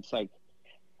 Mm-hmm. And it's like,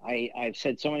 I've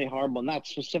said so many horrible, not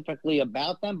specifically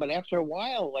about them, but after a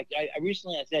while, like I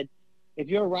recently said, if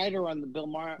you're a writer on the Bill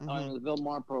Maher on the Bill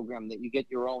Maher program, that you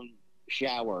get your own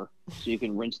shower so you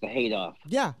can rinse the hate off.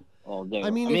 Yeah, all day. I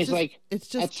mean, it's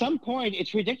just at some point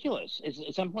it's ridiculous.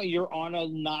 At some point you're on a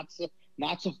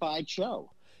Nazified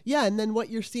show. Yeah, and then what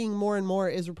you're seeing more and more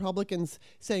is Republicans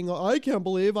saying, "Oh, I can't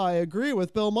believe I agree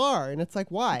with Bill Maher," and it's like,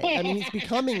 why? I mean, he's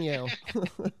becoming you.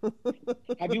 But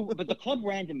the Club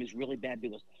Random is really bad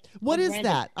because what Club is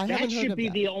Random, that? I haven't heard of that. That should be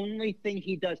the only thing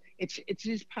he does. It's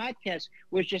his podcast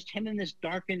where it's just him in this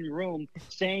darkened room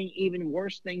saying even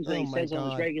worse things than he says on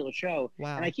his regular show.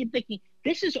 Wow. And I keep thinking,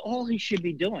 this is all he should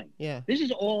be doing. Yeah. This is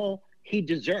all he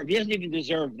deserves. He doesn't even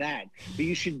deserve that. But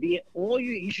you should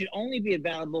only be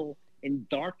available in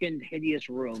darkened, hideous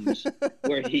rooms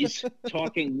where he's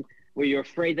talking, where you're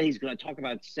afraid that he's going to talk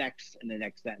about sex in the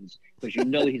next sentence because you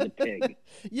know he's a pig.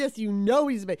 Yes, you know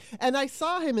he's a pig. And I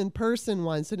saw him in person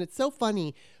once, and it's so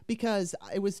funny because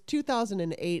it was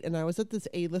 2008, and I was at this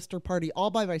A-lister party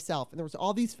all by myself, and there was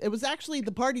all these. It was actually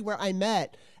the party where I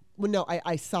met. Well, no,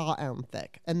 I saw Alan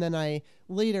Thicke, and then I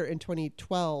later in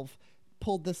 2012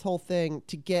 pulled this whole thing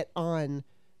to get on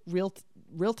real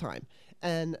time.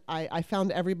 And I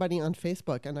found everybody on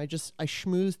Facebook, and I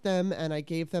schmoozed them, and I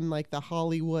gave them like the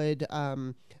Hollywood,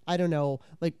 I don't know,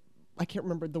 like I can't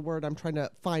remember the word I'm trying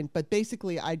to find, but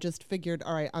basically I just figured,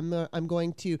 all right, I'm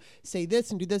going to say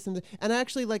this and do this and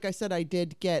actually, like I said, I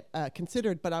did get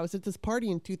considered, but I was at this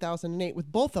party in 2008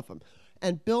 with both of them,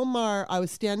 and Bill Maher, I was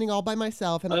standing all by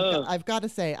myself, and I've got to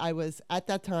say, I was at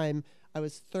that time I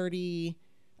was 30,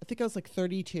 I think I was like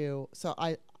 32, so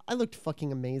I looked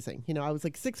fucking amazing. You know, I was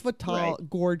like 6 foot tall, right.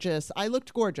 Gorgeous. I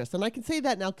looked gorgeous. And I can say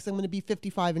that now because I'm going to be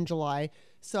 55 in July.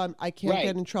 So I can't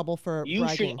get in trouble for bragging. You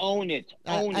should own it.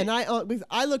 And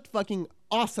I looked fucking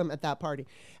awesome at that party.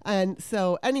 And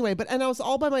so anyway, and I was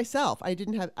all by myself. I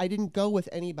didn't go with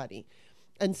anybody.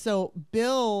 And so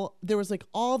Bill, there was like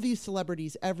all these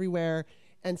celebrities everywhere.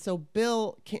 And so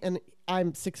Bill, and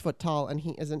I'm 6 foot tall and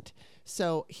he isn't.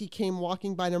 So he came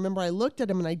walking by, and I remember I looked at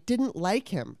him and I didn't like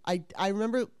him. I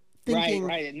remember thinking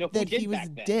that he was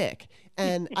dick,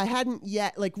 and I hadn't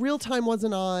yet, like, Real Time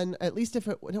wasn't on, at least if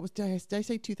it was, did I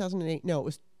say 2008? No, it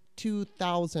was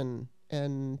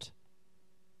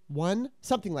 2001,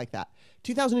 something like that.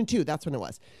 2002, that's when it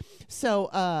was. So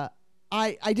I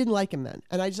didn't like him then,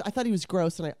 and I thought he was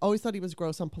gross, and I always thought he was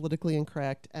gross on Politically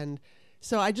Incorrect, and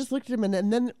so I just looked at him,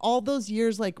 and then all those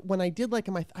years, like, when I did like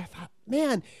him, I thought,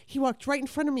 man, he walked right in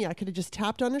front of me. I could have just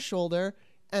tapped on his shoulder,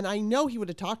 and I know he would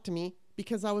have talked to me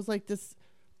because I was like this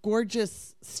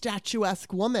gorgeous,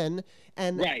 statuesque woman,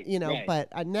 and but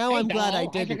now I'm glad I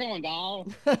didn't. How's it going, doll?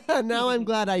 Now I'm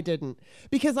glad I didn't,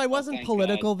 because I wasn't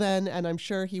political then, and I'm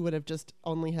sure he would have just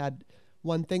only had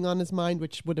one thing on his mind,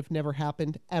 which would have never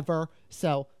happened ever.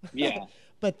 So yeah.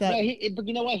 But but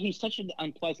you know what? He's such an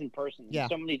unpleasant person in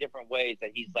so many different ways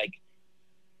that he's like,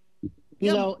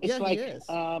 it's like,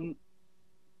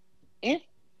 if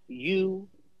you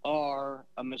are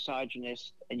a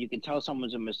misogynist and you can tell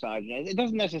someone's a misogynist, it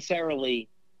doesn't necessarily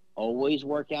always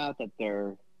work out that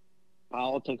their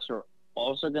politics are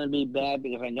also going to be bad,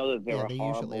 because I know that there are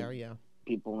horrible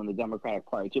people in the Democratic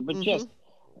Party too, but just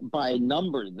by the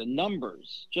numbers,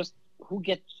 just who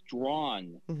gets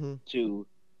drawn to,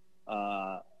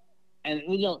 and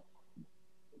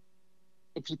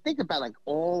if you think about like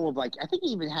all of, like, I think he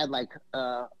even had like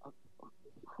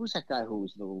who's that guy who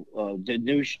was the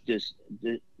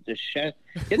chef?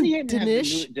 Didn't he even have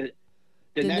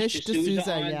Dinesh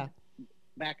D'Souza on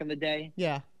back in the day?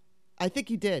 Yeah, I think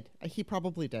he did. He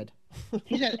probably did.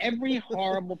 He's had every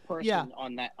horrible person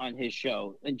on his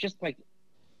show, and just like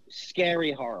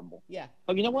scary, horrible. Yeah.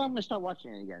 Oh, you know what? I'm gonna start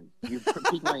watching it again. You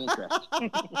piqued my interest.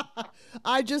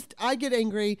 I get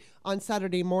angry on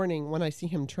Saturday morning when I see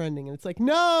him trending, and it's like,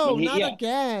 no,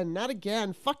 not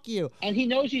again. Fuck you. And he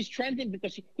knows he's trending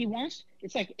because he wants.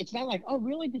 It's like, it's not like, oh,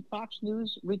 really? Did Fox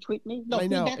News retweet me? No, I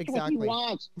know, that's exactly what he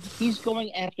wants. He's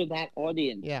going after that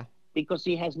audience. Yeah. Because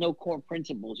he has no core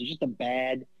principles. He's just a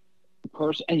bad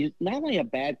person, and he's not only a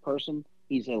bad person.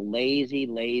 He's a lazy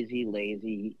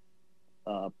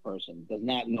person. Does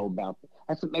not know about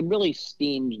that's. It really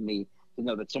steams me to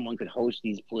know that someone could host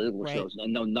these political shows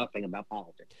and know nothing about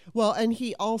politics. Well, and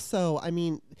he also, I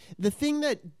mean, the thing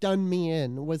that done me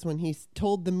in was when he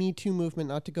told the Me Too movement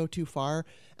not to go too far,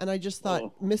 and I just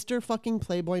thought, Mr. fucking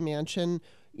Playboy Mansion,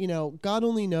 God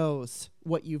only knows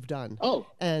what you've done. Oh,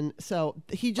 and so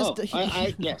he just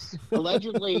yes,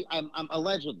 allegedly, I'm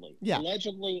allegedly,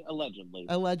 allegedly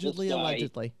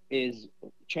is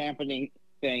championing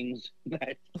things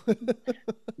that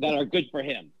are good for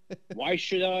him. Why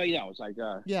should I? It's like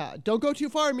don't go too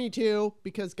far, Me Too,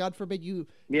 because God forbid you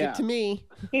get to me.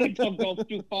 Don't go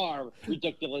too far,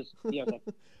 ridiculous.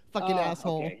 Fucking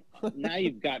asshole. Okay. Now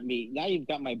you've got me. Now you've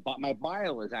got my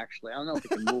bile is actually. I don't know if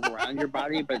you can move around your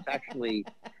body, but it's actually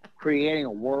creating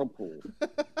a whirlpool.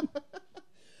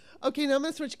 Okay, now I'm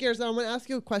going to switch gears. Now I'm going to ask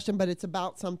you a question, but it's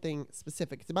about something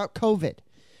specific. It's about COVID.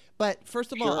 But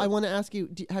first of all, I want to ask you,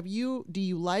 do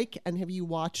you like and have you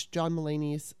watched John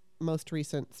Mulaney's most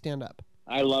recent stand-up?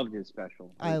 I loved his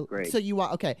special. It was great. So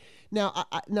okay. Now,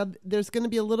 now there's going to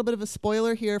be a little bit of a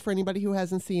spoiler here for anybody who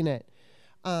hasn't seen it.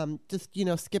 Just,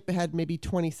 skip ahead maybe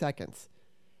 20 seconds.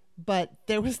 But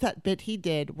there was that bit he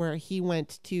did where he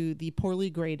went to the poorly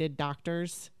graded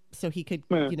doctors so he could,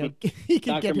 he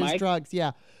could get his drugs.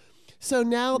 Yeah. So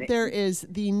now there is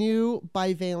the new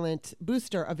bivalent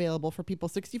booster available for people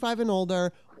 65 and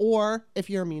older, or if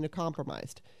you're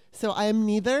immunocompromised. So I am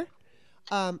neither.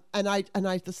 And I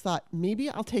just thought, maybe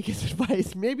I'll take his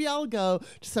advice. Maybe I'll go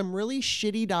to some really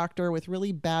shitty doctor with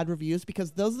really bad reviews,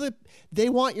 because they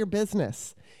want your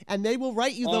business and they will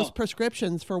write you those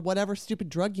prescriptions for whatever stupid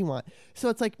drug you want. So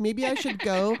it's like, maybe I should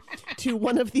go to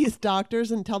one of these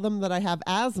doctors and tell them that I have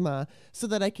asthma so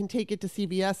that I can take it to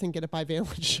CVS and get a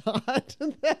bivalent shot.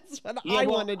 That's what I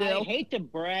want to do. I hate to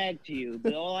brag to you,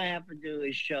 but all I have to do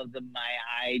is show them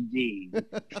my ID,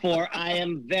 for I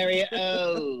am very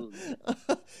old.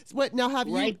 What now? Have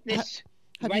right you?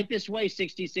 Right this way,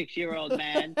 66-year-old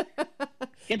man.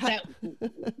 Get that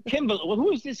Kimberly. Well,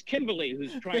 who is this Kimberly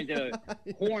who's trying to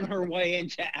horn her way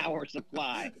into our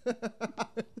supply?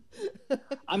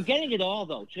 I'm getting it all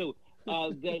though too.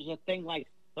 There's a thing like,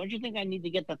 don't you think I need to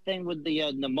get the thing with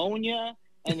the pneumonia?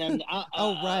 And then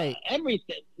right,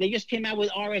 everything. They just came out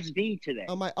with RSV today.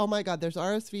 Oh my God! There's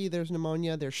RSV. There's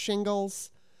pneumonia. There's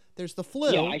shingles. There's the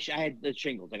flu. Yeah, I had the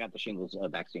shingles. I got the shingles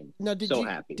vaccine. No,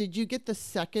 happy. Did you get the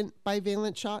second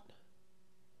bivalent shot?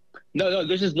 No.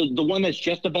 This is the one that's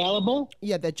just available.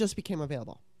 Yeah, that just became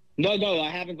available. No, I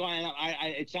haven't gone.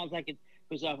 It sounds like it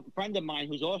was a friend of mine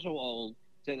who's also old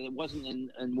said it wasn't in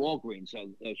Walgreens, so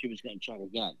she was going to check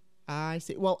again. I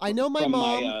see. Well, I know my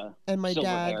mom and my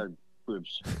dad.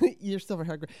 Groups. Your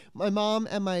silver-haired group. My mom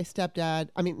and my stepdad.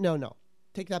 I mean, no.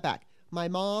 Take that back. My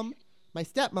mom, my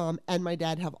stepmom, and my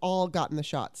dad have all gotten the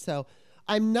shot. So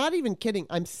I'm not even kidding.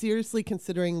 I'm seriously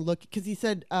considering because he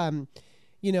said,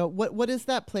 what is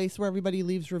that place where everybody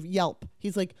leaves Yelp?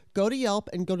 He's like, go to Yelp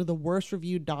and go to the worst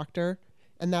reviewed doctor,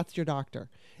 and that's your doctor.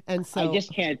 And so I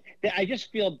just can't. I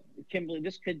just feel, Kimberly,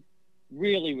 this could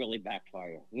really, really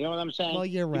backfire. You know what I'm saying? Well,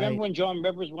 you're right. Remember when Joan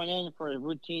Rivers went in for a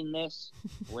routine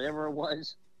whatever it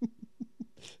was?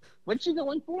 What's she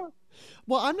going for?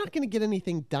 Well, I'm not going to get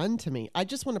anything done to me. I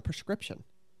just want a prescription.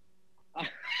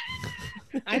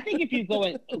 I think if you go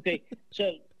in, okay,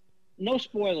 so no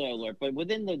spoiler alert, but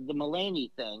within the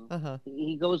Mulaney thing,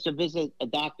 he goes to visit a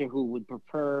doctor who would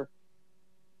prefer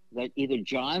that either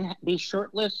John be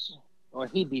shirtless or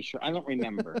he be shirtless. I don't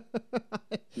remember.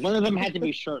 One of them had to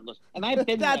be shirtless. And I've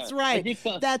been That's there. right.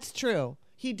 That's true.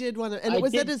 He did want to, and it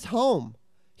was at his home.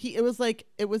 It was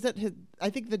at his, I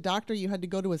think the doctor, you had to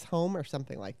go to his home or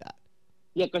something like that.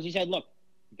 Yeah, because he said, look,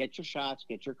 get your shots,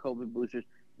 get your COVID boosters,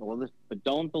 but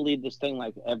don't believe this thing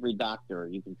like every doctor.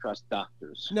 You can trust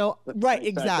doctors. No, right,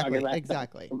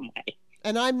 exactly.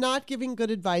 And I'm not giving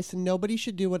good advice, and nobody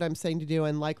should do what I'm saying to do,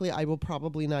 and likely I will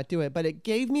probably not do it. But it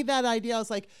gave me that idea. I was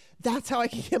like, that's how I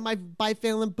can get my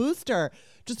bivalent booster.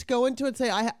 Just go into it and say,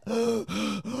 I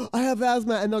have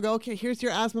asthma. And they'll go, okay, here's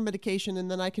your asthma medication. And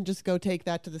then I can just go take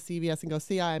that to the CVS and go,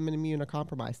 see, I'm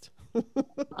immunocompromised.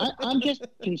 I'm just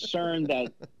concerned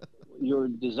that your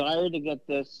desire to get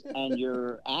this and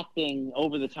your acting,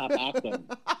 over-the-top acting,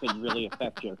 could really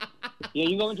affect you. Yeah,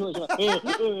 you go into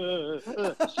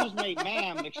it, excuse me,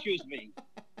 ma'am, excuse me.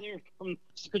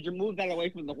 Could you move that away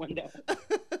from the window?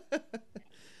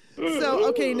 So,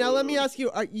 okay, now let me ask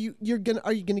you: Are you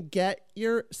gonna get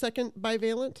your second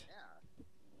bivalent?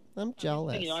 Yeah. I'm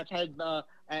jealous. I've had,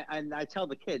 and I tell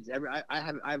the kids I've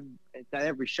got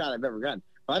every shot I've ever gotten.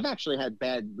 I've actually had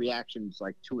bad reactions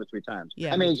like 2 or 3 times.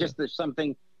 Yeah, I mean, just there's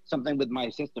something with my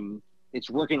system. It's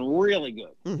working really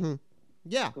good. Mm-hmm.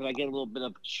 Yeah, because I get a little bit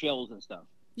of chills and stuff.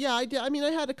 Yeah, I did. I mean, I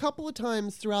had a couple of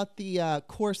times throughout the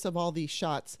course of all these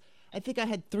shots. I think I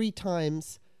had 3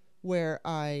 times where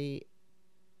I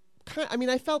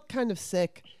felt kind of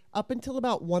sick up until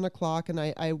about 1:00, and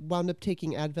I wound up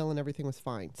taking Advil, and everything was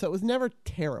fine. So it was never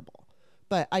terrible.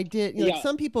 But I did. Like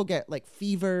some people get like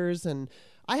fevers, and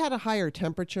I had a higher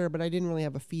temperature, but I didn't really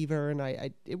have a fever, and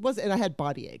I had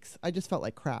body aches. I just felt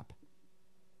like crap.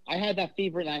 I had that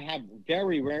fever, and I have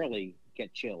very rarely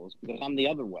get chills because I'm the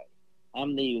other way.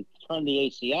 I'm turn the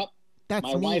AC up. That's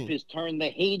my me. wife has turned the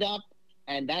heat up,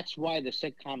 and that's why the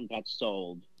sitcom got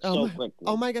sold so quickly.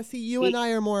 Oh my God! See, you and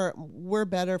I are we're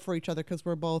better for each other because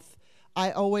we're both.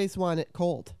 I always want it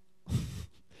cold.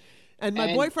 And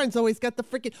my boyfriend's always got the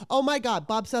freaking, oh my God,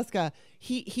 Bob Seska,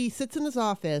 he sits in his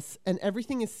office and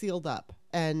everything is sealed up.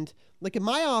 And like in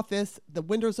my office, the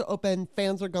windows are open,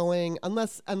 fans are going,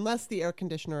 unless the air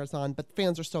conditioner is on, but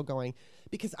fans are still going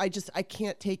because I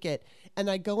can't take it. And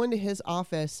I go into his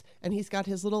office and he's got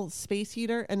his little space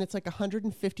heater and it's like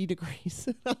 150 degrees.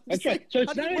 That's right. So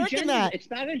it's not a gender. It's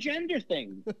not a gender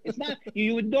thing. It's not.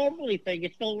 You would normally think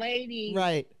it's the ladies.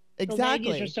 Right. Exactly.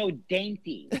 The ladies are so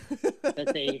dainty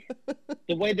that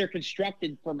the way they're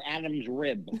constructed from Adam's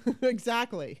rib.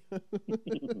 Exactly.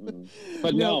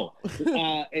 But no,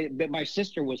 but my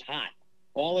sister was hot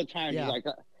all the time. Yeah. Like,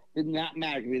 did not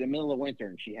matter. It could be the middle of winter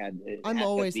and she had. I'm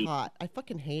always hot. I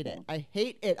fucking hate it. I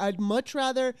hate it. I'd much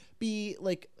rather be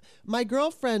like, my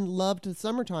girlfriend loved the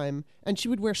summertime and she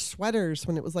would wear sweaters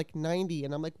when it was like 90.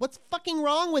 And I'm like, what's fucking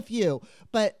wrong with you?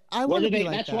 But I want to be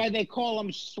like that. That's why they call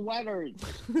them sweaters.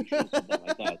 She said that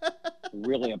like that.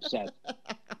 Really upset.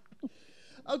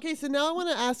 Okay, so now I want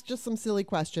to ask just some silly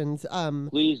questions.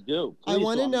 Please do. I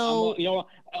want to know.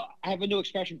 I have a new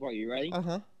expression for you. You ready?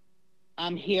 Uh-huh.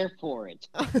 I'm here for it.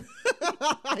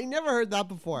 I never heard that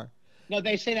before. No,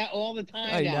 they say that all the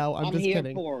time. I know. I'm just here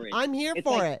kidding. For it. I'm here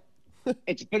for it.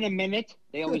 It's been a minute.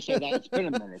 They always say that. It's been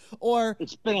a minute. Or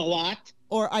it's been a lot.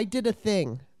 Or I did a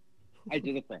thing. I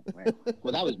did a thing. Right?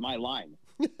 Well, that was my line.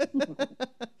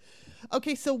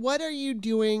 Okay, so what are you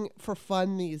doing for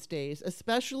fun these days?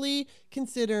 Especially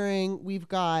considering we've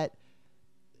got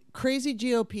crazy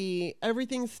GOP,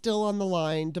 everything's still on the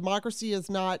line, democracy is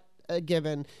not a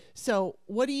given. So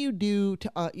what do you do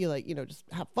to just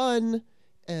have fun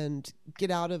and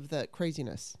get out of the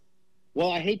craziness? Well,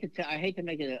 I hate to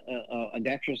make it an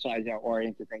exercise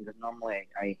oriented thing because normally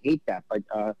I hate that. But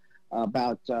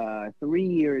about 3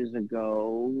 years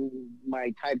ago,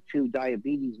 my type 2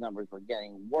 diabetes numbers were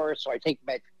getting worse. So I take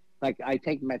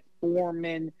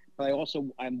metformin, but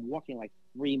I'm walking like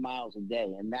 3 miles a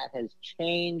day, and that has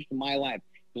changed my life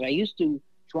because I used to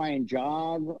try and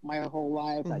jog my whole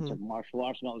life. Mm-hmm. I took martial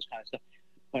arts and all this kind of stuff.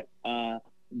 But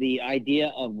the idea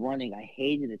of running, I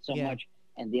hated it so much,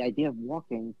 and the idea of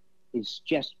walking is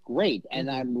just great.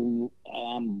 And I'm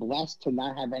blessed to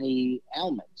not have any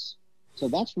ailments. So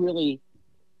that's really,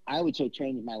 I would say,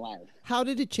 changed my life. How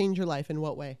did it change your life? In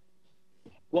what way?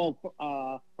 Well,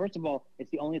 first of all, it's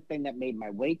the only thing that made my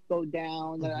weight go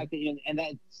down that I could, and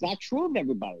that's not true of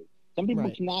everybody. Some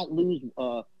people cannot lose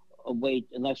weight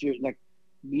unless you're like.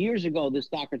 Years ago, this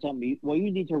doctor told me, well,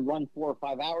 you need to run 4 or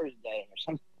 5 hours a day or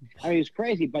something. I mean, it's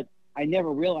crazy, but I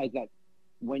never realized that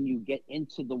when you get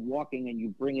into the walking and you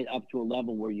bring it up to a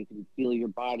level where you can feel your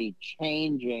body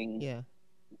changing,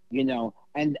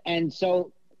 and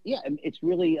so, it's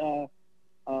really, it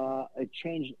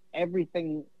changed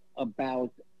everything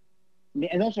about me,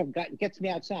 and also gets me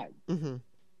outside. Mm-hmm.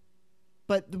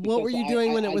 But what were you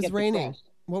doing when it was raining?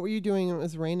 Depressed. What were you doing when it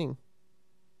was raining?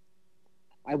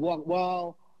 I walk.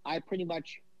 Well, I pretty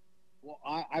much. Well,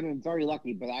 I've been very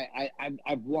lucky, but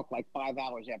I've walked like 5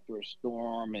 hours after a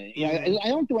storm, and I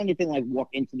don't do anything like walk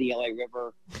into the LA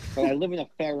River, but I live in a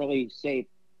fairly safe.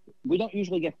 We don't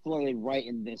usually get flooded right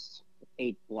in this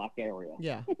 8-block area.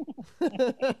 Yeah.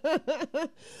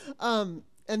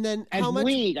 And then how much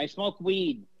weed? I smoke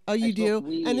weed. Oh, you do?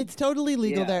 And it's totally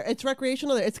legal there. It's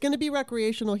recreational there. It's going to be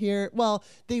recreational here. Well,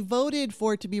 they voted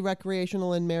for it to be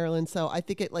recreational in Maryland, so I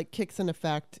think it kicks in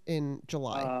effect in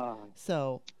July.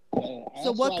 So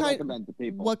what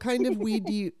kind of weed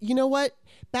do you? You know what?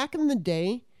 Back in the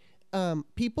day,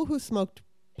 people who smoked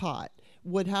pot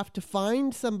would have to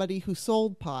find somebody who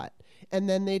sold pot, and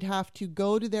then they'd have to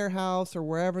go to their house or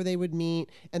wherever they would meet,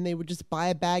 and they would just buy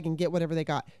a bag and get whatever they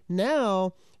got.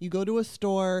 Now you go to a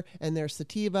store and there's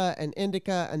sativa and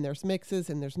indica and there's mixes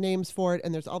and there's names for it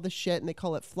and there's all this shit and they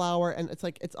call it flower, and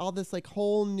it's all this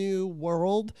whole new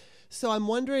world. So I'm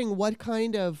wondering, what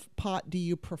kind of pot do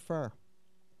you prefer?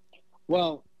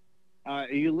 Well,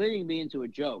 you're leading me into a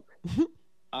joke.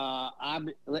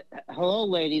 Hello,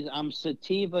 ladies. I'm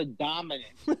sativa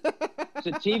dominant.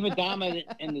 Sativa dominant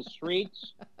in the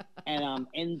streets, and I'm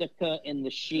indica in the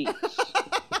sheets.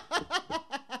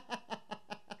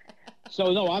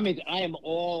 So no, I'm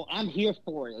here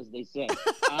for it, as they say.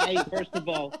 First of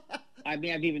all, I've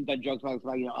even done jokes about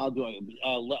I'll do it.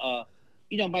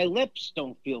 My lips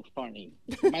don't feel funny.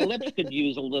 My lips could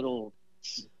use a little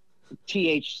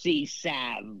THC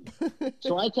salve.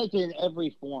 So I take it in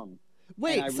every form.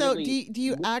 Wait, so do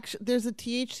you actually, there's a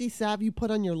THC salve you put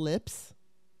on your lips?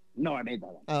 No, I made that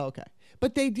up. Oh, okay.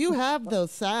 But they do have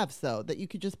those salves, though, that you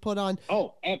could just put on.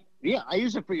 Oh, yeah, I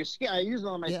use it for your skin. I use it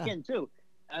on my skin, too.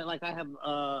 I have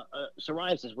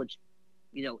psoriasis, which,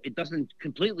 it doesn't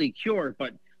completely cure,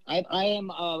 but I am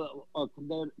a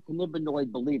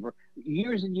cannabinoid believer.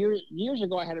 Years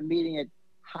ago, I had a meeting at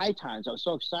High Times. I was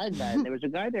so excited about it. And there was a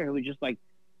guy there who was just like,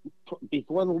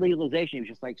 before the legalization, he was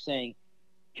just like saying,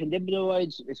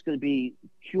 cannabinoids, it's going to be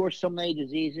cure so many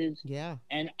diseases. Yeah.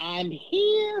 And I'm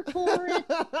here for it.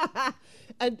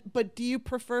 But do you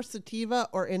prefer sativa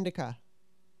or indica?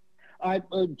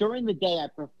 During the day, I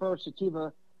prefer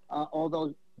sativa,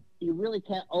 although you really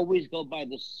can't always go by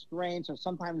the strain. So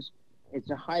sometimes it's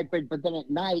a hybrid. But then at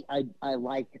night, I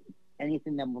like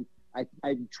anything that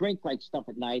I drink like stuff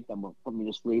at night that will put me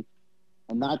to sleep,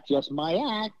 and not just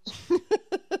my act.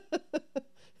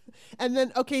 And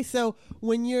then, okay, so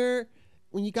when you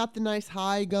got the nice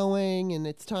high going and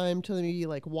it's time to maybe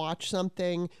like watch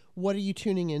something, what are you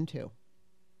tuning into?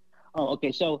 Oh,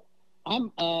 okay. So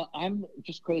I'm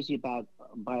just crazy about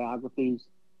biographies,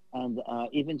 and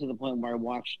even to the point where I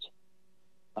watched.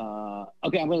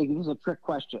 Okay, this is a trick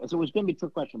question. So it was going to be a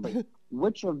trick question, but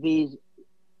which of these?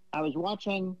 I was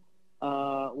watching.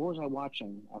 What was I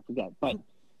watching? I forget, but.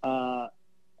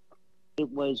 It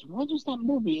was, what was that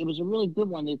movie? It was a really good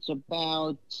one. It's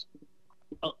about,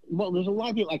 there's a lot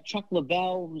of people like Chuck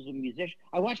Leavell, who's a musician.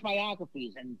 I watch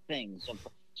biographies and things.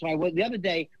 So I went the other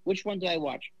day, which one did I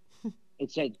watch? It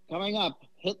said, coming up,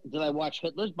 did I watch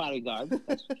Hitler's Bodyguard?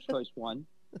 That's choice one.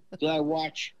 Did I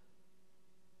watch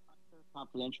Hunter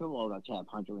Confidential? Oh, that's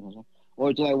Hunter.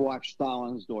 Or did I watch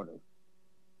Stalin's Daughter?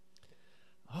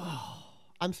 Oh,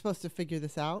 I'm supposed to figure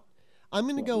this out. I'm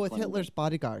going to go with Hitler's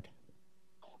Bodyguard.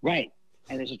 Right.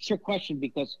 And there's a trick question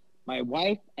because my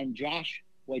wife and Josh,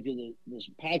 who I do this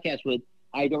podcast with,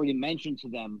 I'd already mentioned to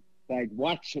them that I'd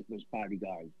watched Hitler's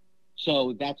Bodyguard.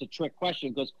 So that's a trick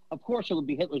question because, of course, it would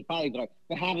be Hitler's Bodyguard.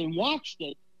 But having watched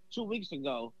it 2 weeks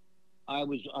ago, I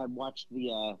watched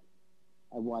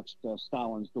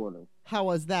Stalin's Daughter. How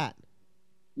was that?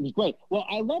 It was great. Well,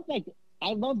 I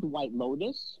loved White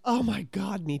Lotus. Oh my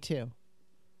God, me too.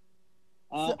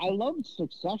 I loved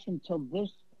Succession till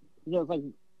this. It's like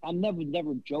I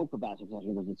never joke about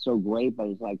Succession because it's so great, but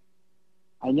it's like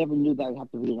I never knew that I'd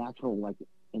have to be an actual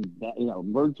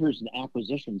mergers and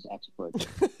acquisitions expert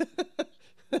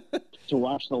to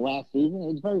watch the last season.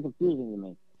 It's very confusing to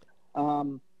me.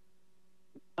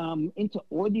 Into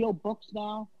audio books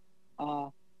now.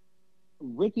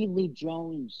 Ricky Lee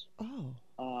Jones.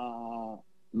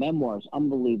 Memoirs,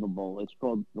 unbelievable. It's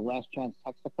called The Last Chance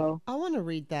Texaco. I want to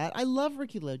read that. I love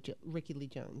Ricky Lee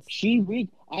Jones.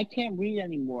 I can't read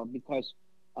anymore because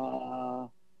I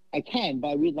can, but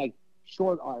I read like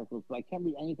short articles, but I can't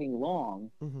read anything long,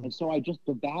 and so I just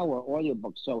devour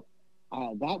audiobooks. So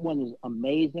that one is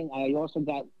amazing. I also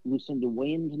got Lucinda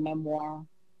Williams' memoir.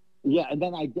 Yeah, and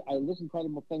then I this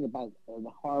incredible thing about the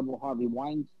horrible Harvey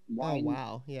Weinstein. Oh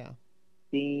wow, yeah.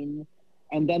 And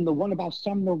then the one about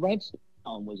Sumner Redstone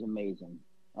was amazing.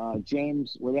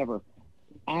 James, whatever.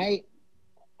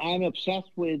 I'm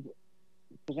obsessed with,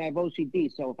 because I have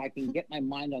OCD, so if I can get my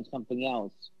mind on something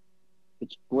else,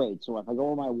 it's great. So if I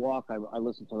go on my walk, I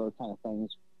listen to those kind of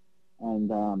things.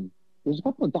 And there's a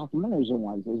couple of documentaries in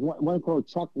one. There's one called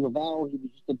Chuck Leavell. He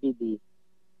used to be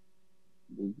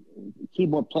the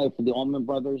keyboard player for the Allman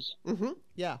Brothers.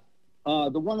 Yeah. The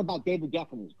one about David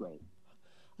Geffen is great.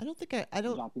 I don't think I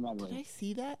don't. Did I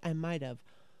see that? I might have.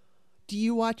 Do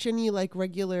you watch any like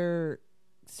regular,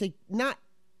 say not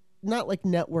like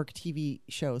network TV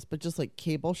shows, but just like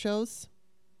cable shows?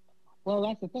 Well,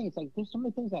 that's the thing. It's like there's so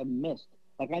many things I missed.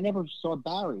 Like I never saw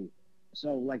Barry,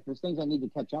 so like there's things I need to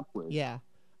catch up with. Yeah,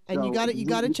 and so, you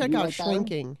got to check out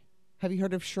Shrinking. Barry? Have you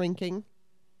heard of Shrinking?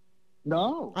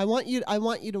 No. I want you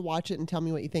to watch it and tell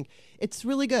me what you think. It's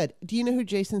really good. Do you know who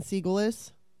Jason Segel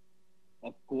is?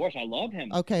 Of course, I love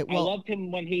him. Okay, well, I loved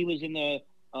him when he was in the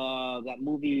that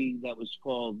movie that was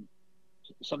called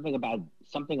something about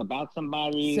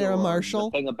somebody. Sarah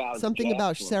Marshall. Something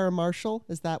about Sarah Marshall.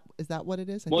 Is that what it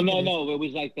is? No. It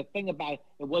was like the thing about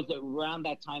it was around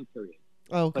that time period.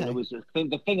 Oh, okay. But it was the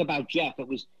thing about Jeff.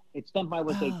 It's done by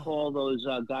what they call those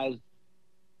guys.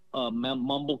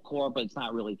 Mumblecore, but it's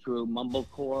not really true.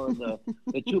 Mumblecore,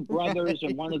 the two brothers,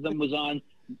 and one of them was on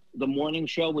the morning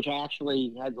show, which I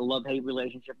actually had a love-hate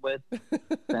relationship with.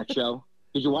 That show.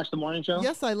 Did you watch the morning show?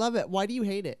 Yes, I love it. Why do you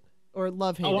hate it or hate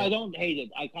it? Oh, I don't hate it.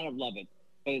 I kind of love it,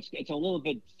 but it's a little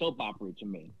bit soap opera to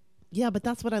me. Yeah, but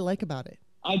that's what I like about it.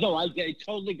 I know. It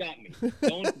totally got me.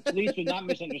 Please do not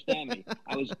misunderstand me.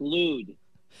 I was glued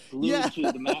to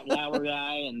the Matt Lauer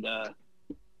guy and.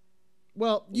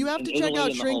 Well, you have to check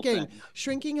out Shrinking.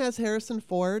 Shrinking has Harrison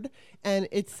Ford, and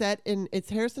it's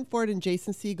Harrison Ford and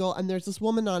Jason Segel, and there's this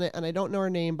woman on it, and I don't know her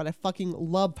name, but I fucking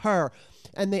love her.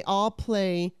 And they all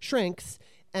play shrinks,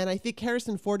 and I think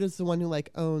Harrison Ford is the one who like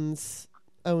owns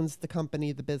owns the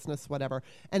company, the business, whatever.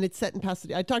 And it's set in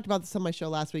Pasadena. I talked about this on my show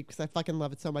last week because I fucking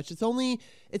love it so much. It's only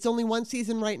one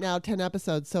season right now, 10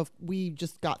 episodes. So we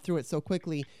just got through it so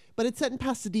quickly. But it's set in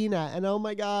Pasadena, and oh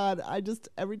my God,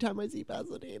 every time I see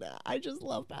Pasadena, I just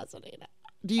love Pasadena.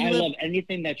 I love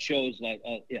anything that shows like,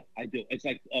 yeah, I do. It's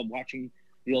like watching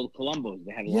the old Columbos.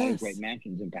 They have a lot of great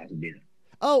mansions in Pasadena.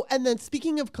 Oh, and then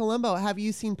speaking of Columbo, have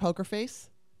you seen Poker Face?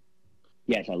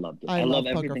 Yes, I loved it. I love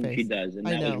everything Face. she does, and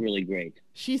that was really great.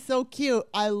 She's so cute.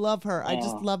 I love her. I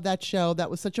just love that show. That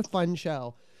was such a fun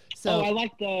show. So I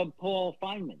liked Paul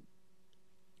Feynman.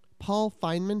 Paul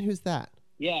Feynman? Who's that?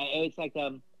 Yeah, it's like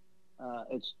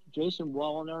it's Jason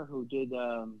Wallner who did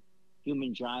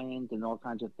Human Giant and all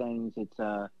kinds of things. It's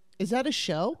Is that a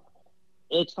show?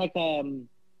 It's like I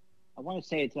want to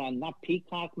say it's on not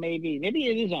Peacock, maybe it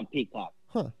is on Peacock.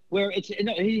 Huh. Where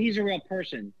he's a real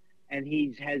person, and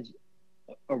he has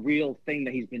a real thing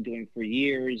that he's been doing for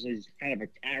years. Is kind of a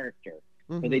character,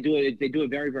 but they do a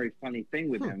very, very funny thing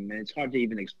with him, and it's hard to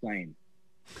even explain.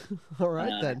 All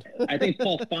right then. I think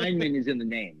Paul Feynman is in the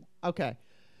name. Okay.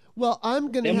 Well, I'm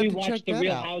gonna. Then have we to watched check The that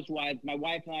Real out. Housewives. My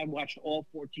wife and I watched all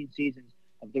 14 seasons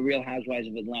of The Real Housewives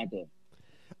of Atlanta.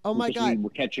 Oh my God. We were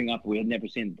catching up. We had never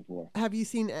seen it before. Have you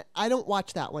seen? I don't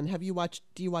watch that one. Do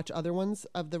you watch other ones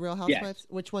of The Real Housewives? Yes.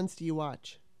 Which ones do you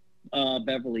watch?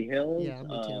 Beverly Hills, Yeah,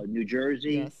 me too. New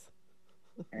Jersey, Yes.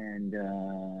 and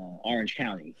Orange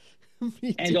County.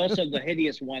 Me And too. also the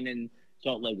hideous one in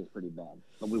Salt Lake is pretty bad,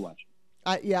 but we watch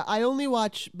it. I only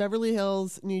watch Beverly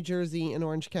Hills, New Jersey, and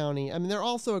Orange County. I mean, they're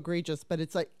also egregious, but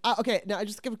it's like, okay, now I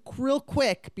just give a real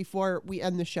quick before we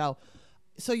end the show.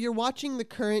 So you're watching the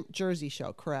current Jersey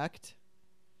show, correct?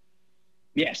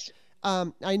 Yes.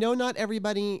 I know not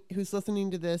everybody who's listening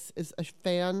to this is a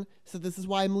fan, so this is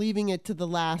why I'm leaving it to the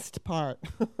last part.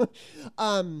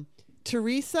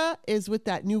 Teresa is with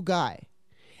that new guy.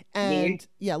 And Louis?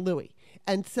 yeah, Louis.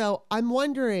 And so I'm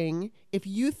wondering if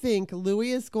you think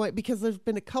Louis is going, because there's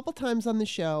been a couple times on the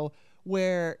show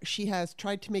where she has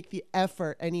tried to make the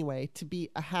effort anyway to be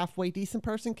a halfway decent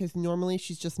person, because normally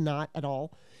she's just not at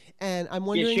all. And I'm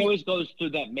wondering. Yeah, she always goes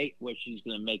through that mate where she's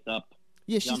going to make up.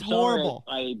 Yeah, she's I'm horrible.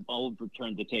 Sorry, I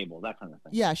overturned the table, that kind of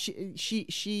thing. Yeah,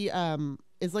 she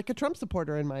is like a Trump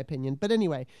supporter in my opinion. But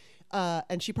anyway,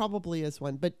 and she probably is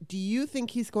one. But do you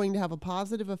think he's going to have a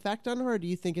positive effect on her, or do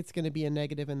you think it's going to be a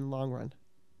negative in the long run?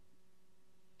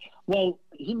 Well,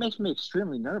 he makes me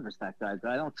extremely nervous, that guy.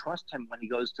 I don't trust him when he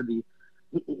goes to the.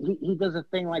 He does a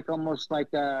thing like almost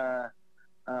like where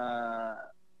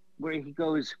he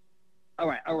goes, all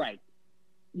right.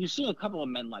 You see a couple of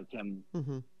men like him.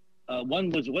 Mm-hmm.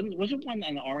 Was it one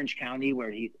in Orange County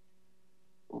where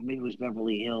or maybe it was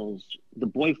Beverly Hills, the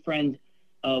boyfriend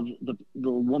of the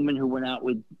woman who went out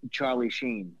with Charlie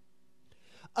Sheen.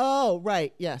 Oh,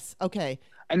 right. Yes. Okay.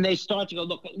 And they start to go,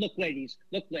 look, ladies.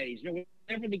 You know,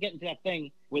 whenever they get into that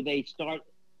thing where they start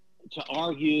to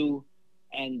argue,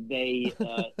 and they,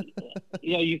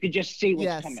 you could just see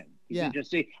what's coming. You can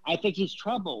just see. I think he's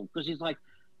trouble because he's like,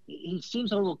 he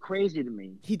seems a little crazy to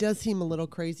me. He does seem a little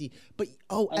crazy, but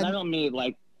and I don't mean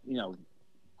like,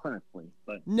 clinically,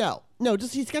 but no,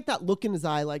 just he's got that look in his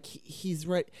eye, like he's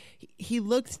right. He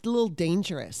looks a little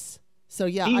dangerous. So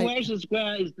yeah, he wears his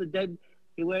dead.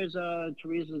 He wears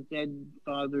Teresa's dead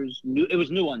father's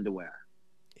new underwear.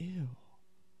 Ew,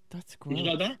 that's gross. Did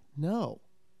you know that? No.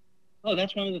 Oh,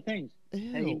 that's one of the things.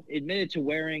 Ew. And he admitted to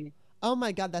wearing. Oh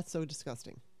my God, that's so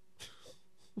disgusting.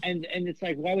 And it's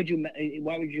like, why would you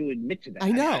admit to that?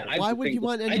 I know. Why would you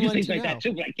want anyone to know? I do things like that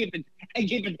too, but I keep it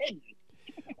hidden.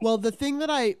 Well, the thing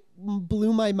that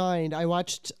blew my mind, I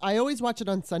always watch it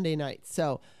on Sunday nights.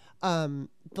 So, the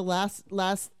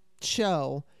last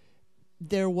show,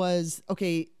 there was,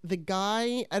 the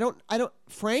guy,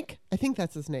 Frank, I think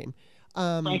that's his name.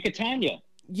 Frank Catania.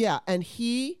 Yeah. And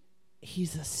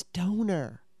he's a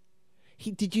stoner.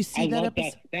 Did you see that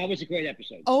episode? That was a great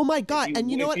episode. Oh my God!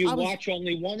 And you know what? If you watch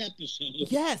only one episode,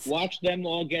 yes, watch them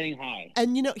all getting high.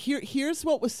 And here's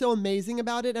what was so amazing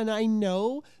about it. And I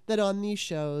know that on these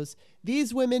shows,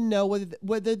 these women know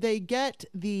whether they get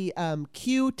the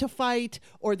cue to fight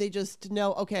or they just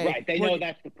know. Okay, right? They know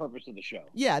that's the purpose of the show.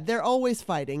 Yeah, they're always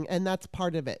fighting, and that's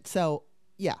part of it. So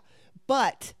yeah,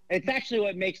 but it's actually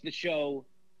what makes the show.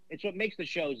 It's what makes the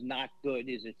shows not good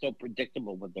is it's so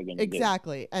predictable what they're going to do.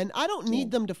 Exactly. And I don't need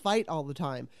them to fight all the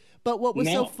time. But what was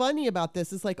so funny about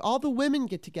this is like all the women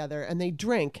get together and they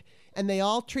drink and they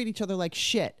all treat each other like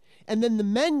shit. And then the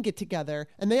men get together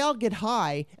and they all get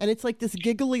high and it's like this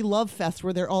giggly love fest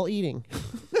where they're all eating.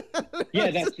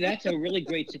 Yeah, that's a really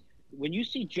great when you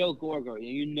see Joe Gorgo,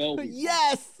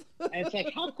 yes. And it's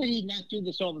like, how could he not do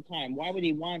this all the time? Why would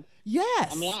he want? Yes.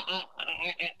 I mean,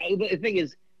 the thing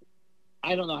is,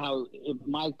 I don't know how, if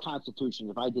my constitution,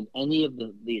 if I did any of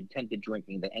the intended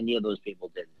drinking that any of those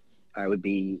people did, I would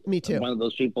be Me too. one of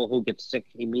those people who gets sick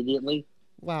immediately.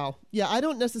 Wow. Yeah, I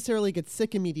don't necessarily get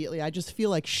sick immediately. I just feel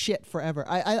like shit forever.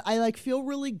 I like feel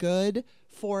really good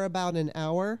for about an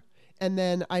hour, and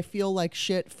then I feel like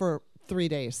shit for 3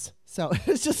 days. So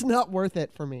it's just not worth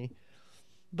it for me.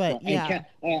 But yeah.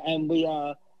 And we,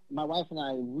 my wife and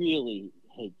I really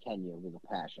hate Kenya with a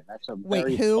passion. That's a Wait,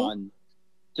 very who? fun.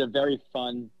 It's a very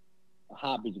fun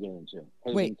hobby to get into.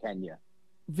 Hating Kenya.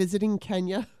 Visiting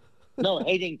Kenya? No,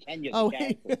 hating Kenya. Oh,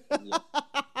 Kenya.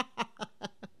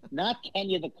 Not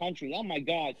Kenya, the country. Oh my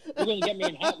God, you're going to get me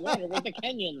in hot water with the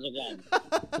Kenyans again.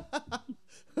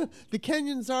 The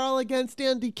Kenyans are all against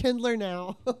Andy Kindler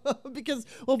now because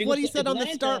of what he said on the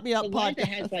Start Me Up Atlanta podcast.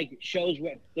 has like shows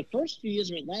where the first few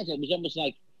years of Atlanta, it was almost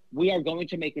like we are going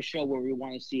to make a show where we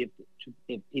want to see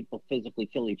if people physically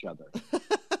kill each other.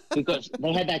 Because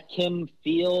they had that Kim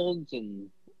Fields and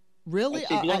Really?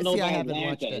 like, if you don't know I about haven't Atlanta,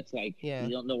 watched it. it's like Yeah.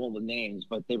 you don't know all the names,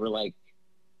 but they were like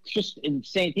just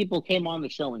insane. People came on the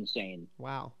show insane.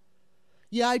 Wow.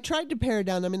 Yeah, I tried to pare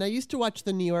down. I mean, I used to watch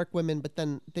the New York women, but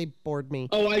then they bored me.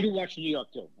 Oh, I do watch New York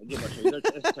too. I do watch New York.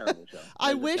 It's a terrible show.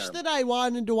 I wish that I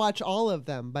wanted to watch all of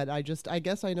them, but I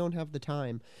guess I don't have the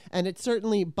time. And it's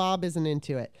certainly, Bob isn't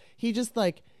into it. He just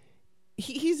like,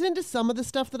 he's into some of the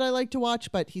stuff that I like to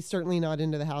watch, but he's certainly not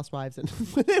into the Housewives. And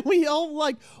we all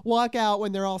like walk out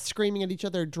when they're all screaming at each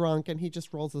other drunk, and he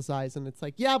just rolls his eyes, and it's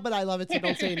like, yeah, but I love it, so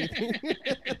don't say anything.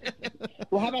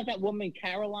 Well, how about that woman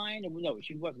Caroline? No,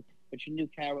 she wasn't, but she knew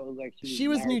Carol. Like she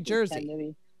was New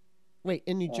Jersey. Wait,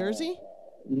 in New Jersey?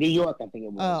 New York, I think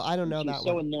it was. Oh, I don't know She's that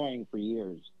so one. annoying for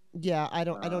years. Yeah, I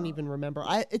don't even remember.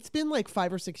 It's been like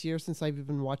 5 or 6 years since I've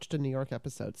even watched a New York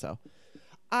episode, so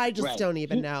I just don't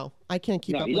even know. I can't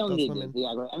keep up with those women.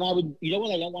 And I would, you know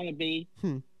what I don't want to be?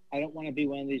 I don't want to be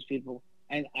one of these people.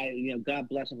 And God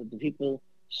bless them, but the people,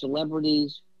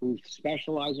 celebrities who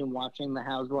specialize in watching the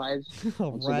Housewives.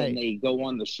 Oh, and so then they go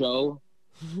on the show,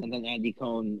 and then Andy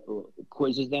Cohen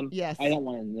quizzes them. Yes. I don't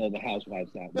want to know the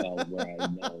Housewives that well, where I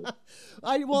know.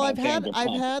 I've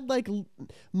had like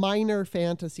minor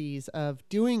fantasies of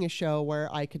doing a show where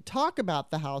I could talk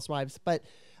about the Housewives, but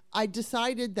I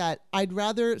decided that I'd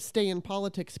rather stay in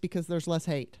politics because there's less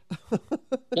hate.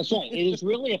 That's right. It is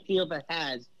really a field that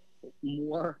has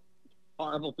more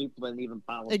horrible people than even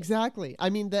politics. Exactly. I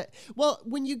mean,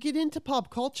 when you get into pop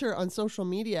culture on social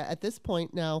media at this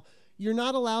point now, you're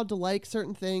not allowed to like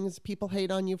certain things. People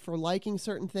hate on you for liking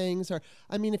certain things. Or,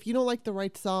 I mean, if you don't like the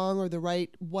right song or the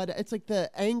right it's like the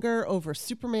anger over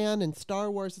Superman and Star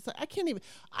Wars. It's like, I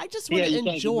just want to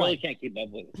enjoy. You really can't keep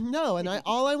up with it. No, and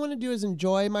all I want to do is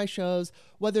enjoy my shows,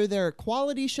 whether they're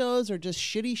quality shows or just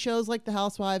shitty shows like The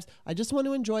Housewives. I just want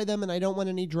to enjoy them, and I don't want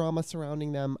any drama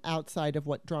surrounding them outside of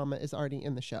what drama is already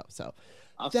in the show. So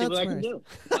I'll see what I can do.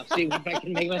 I'll see if I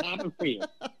can make it happen for you.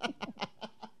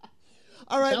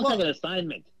 All right. Sounds like an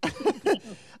assignment.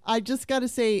 I just got to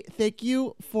say thank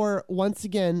you for once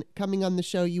again coming on the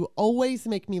show. You always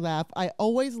make me laugh. I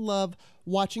always love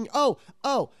watching. Oh,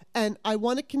 and I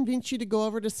want to convince you to go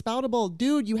over to Spoutable.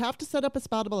 Dude, you have to set up a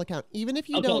Spoutable account. Even if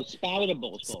you don't.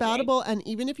 Spoutable, right? And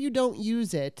even if you don't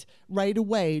use it right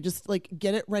away, just like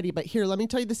get it ready. But here, let me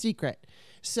tell you the secret.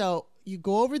 So you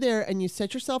go over there and you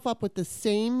set yourself up with the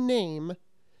same name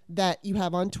that you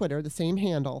have on Twitter, the same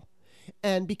handle.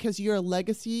 And because you're a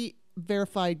legacy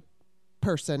verified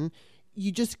person,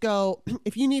 you just go,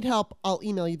 if you need help, I'll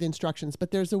email you the instructions.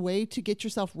 But there's a way to get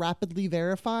yourself rapidly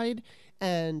verified.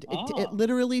 And it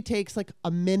literally takes like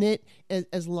a minute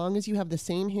as long as you have the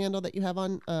same handle that you have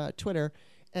on Twitter.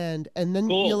 And then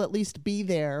you'll at least be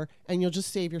there, and you'll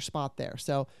just save your spot there.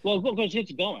 So because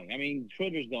it's going. I mean,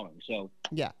 Twitter's going. So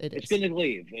yeah, it's going to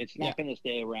leave. It's not going to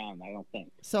stay around, I don't think.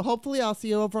 So hopefully I'll see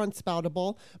you over on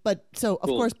Spoutable. But so of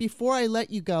course, before I let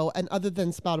you go, and other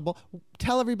than Spoutable,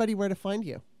 tell everybody where to find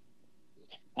you.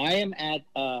 I am at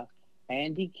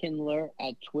Andy Kindler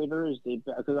at Twitter,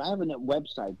 because I have a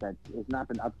website that has not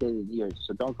been updated in years.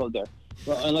 So don't go there,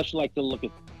 unless you like to look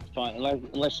at.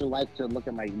 Unless you like to look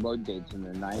at my road dates in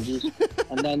the 90s.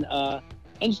 And then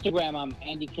Instagram, I'm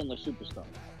Andy Kindler Superstar.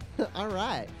 All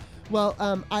right. Well,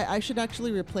 I should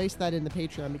actually replace that in the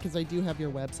Patreon because I do have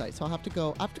your website. So I have to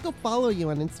go follow you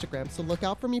on Instagram. So look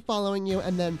out for me following you.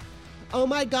 And then, oh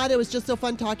my God, it was just so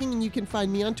fun talking. And you can find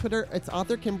me on Twitter. It's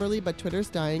author Kimberly, but Twitter's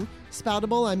dying.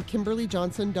 Spoutable, I'm Kimberly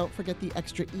Johnson. Don't forget the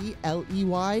extra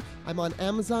E-L-E-Y. I'm on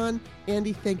Amazon.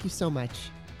 Andy, thank you so much.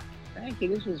 Thank you.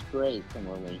 This was great,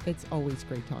 Kimberly. It's always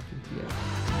great talking to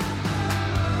you.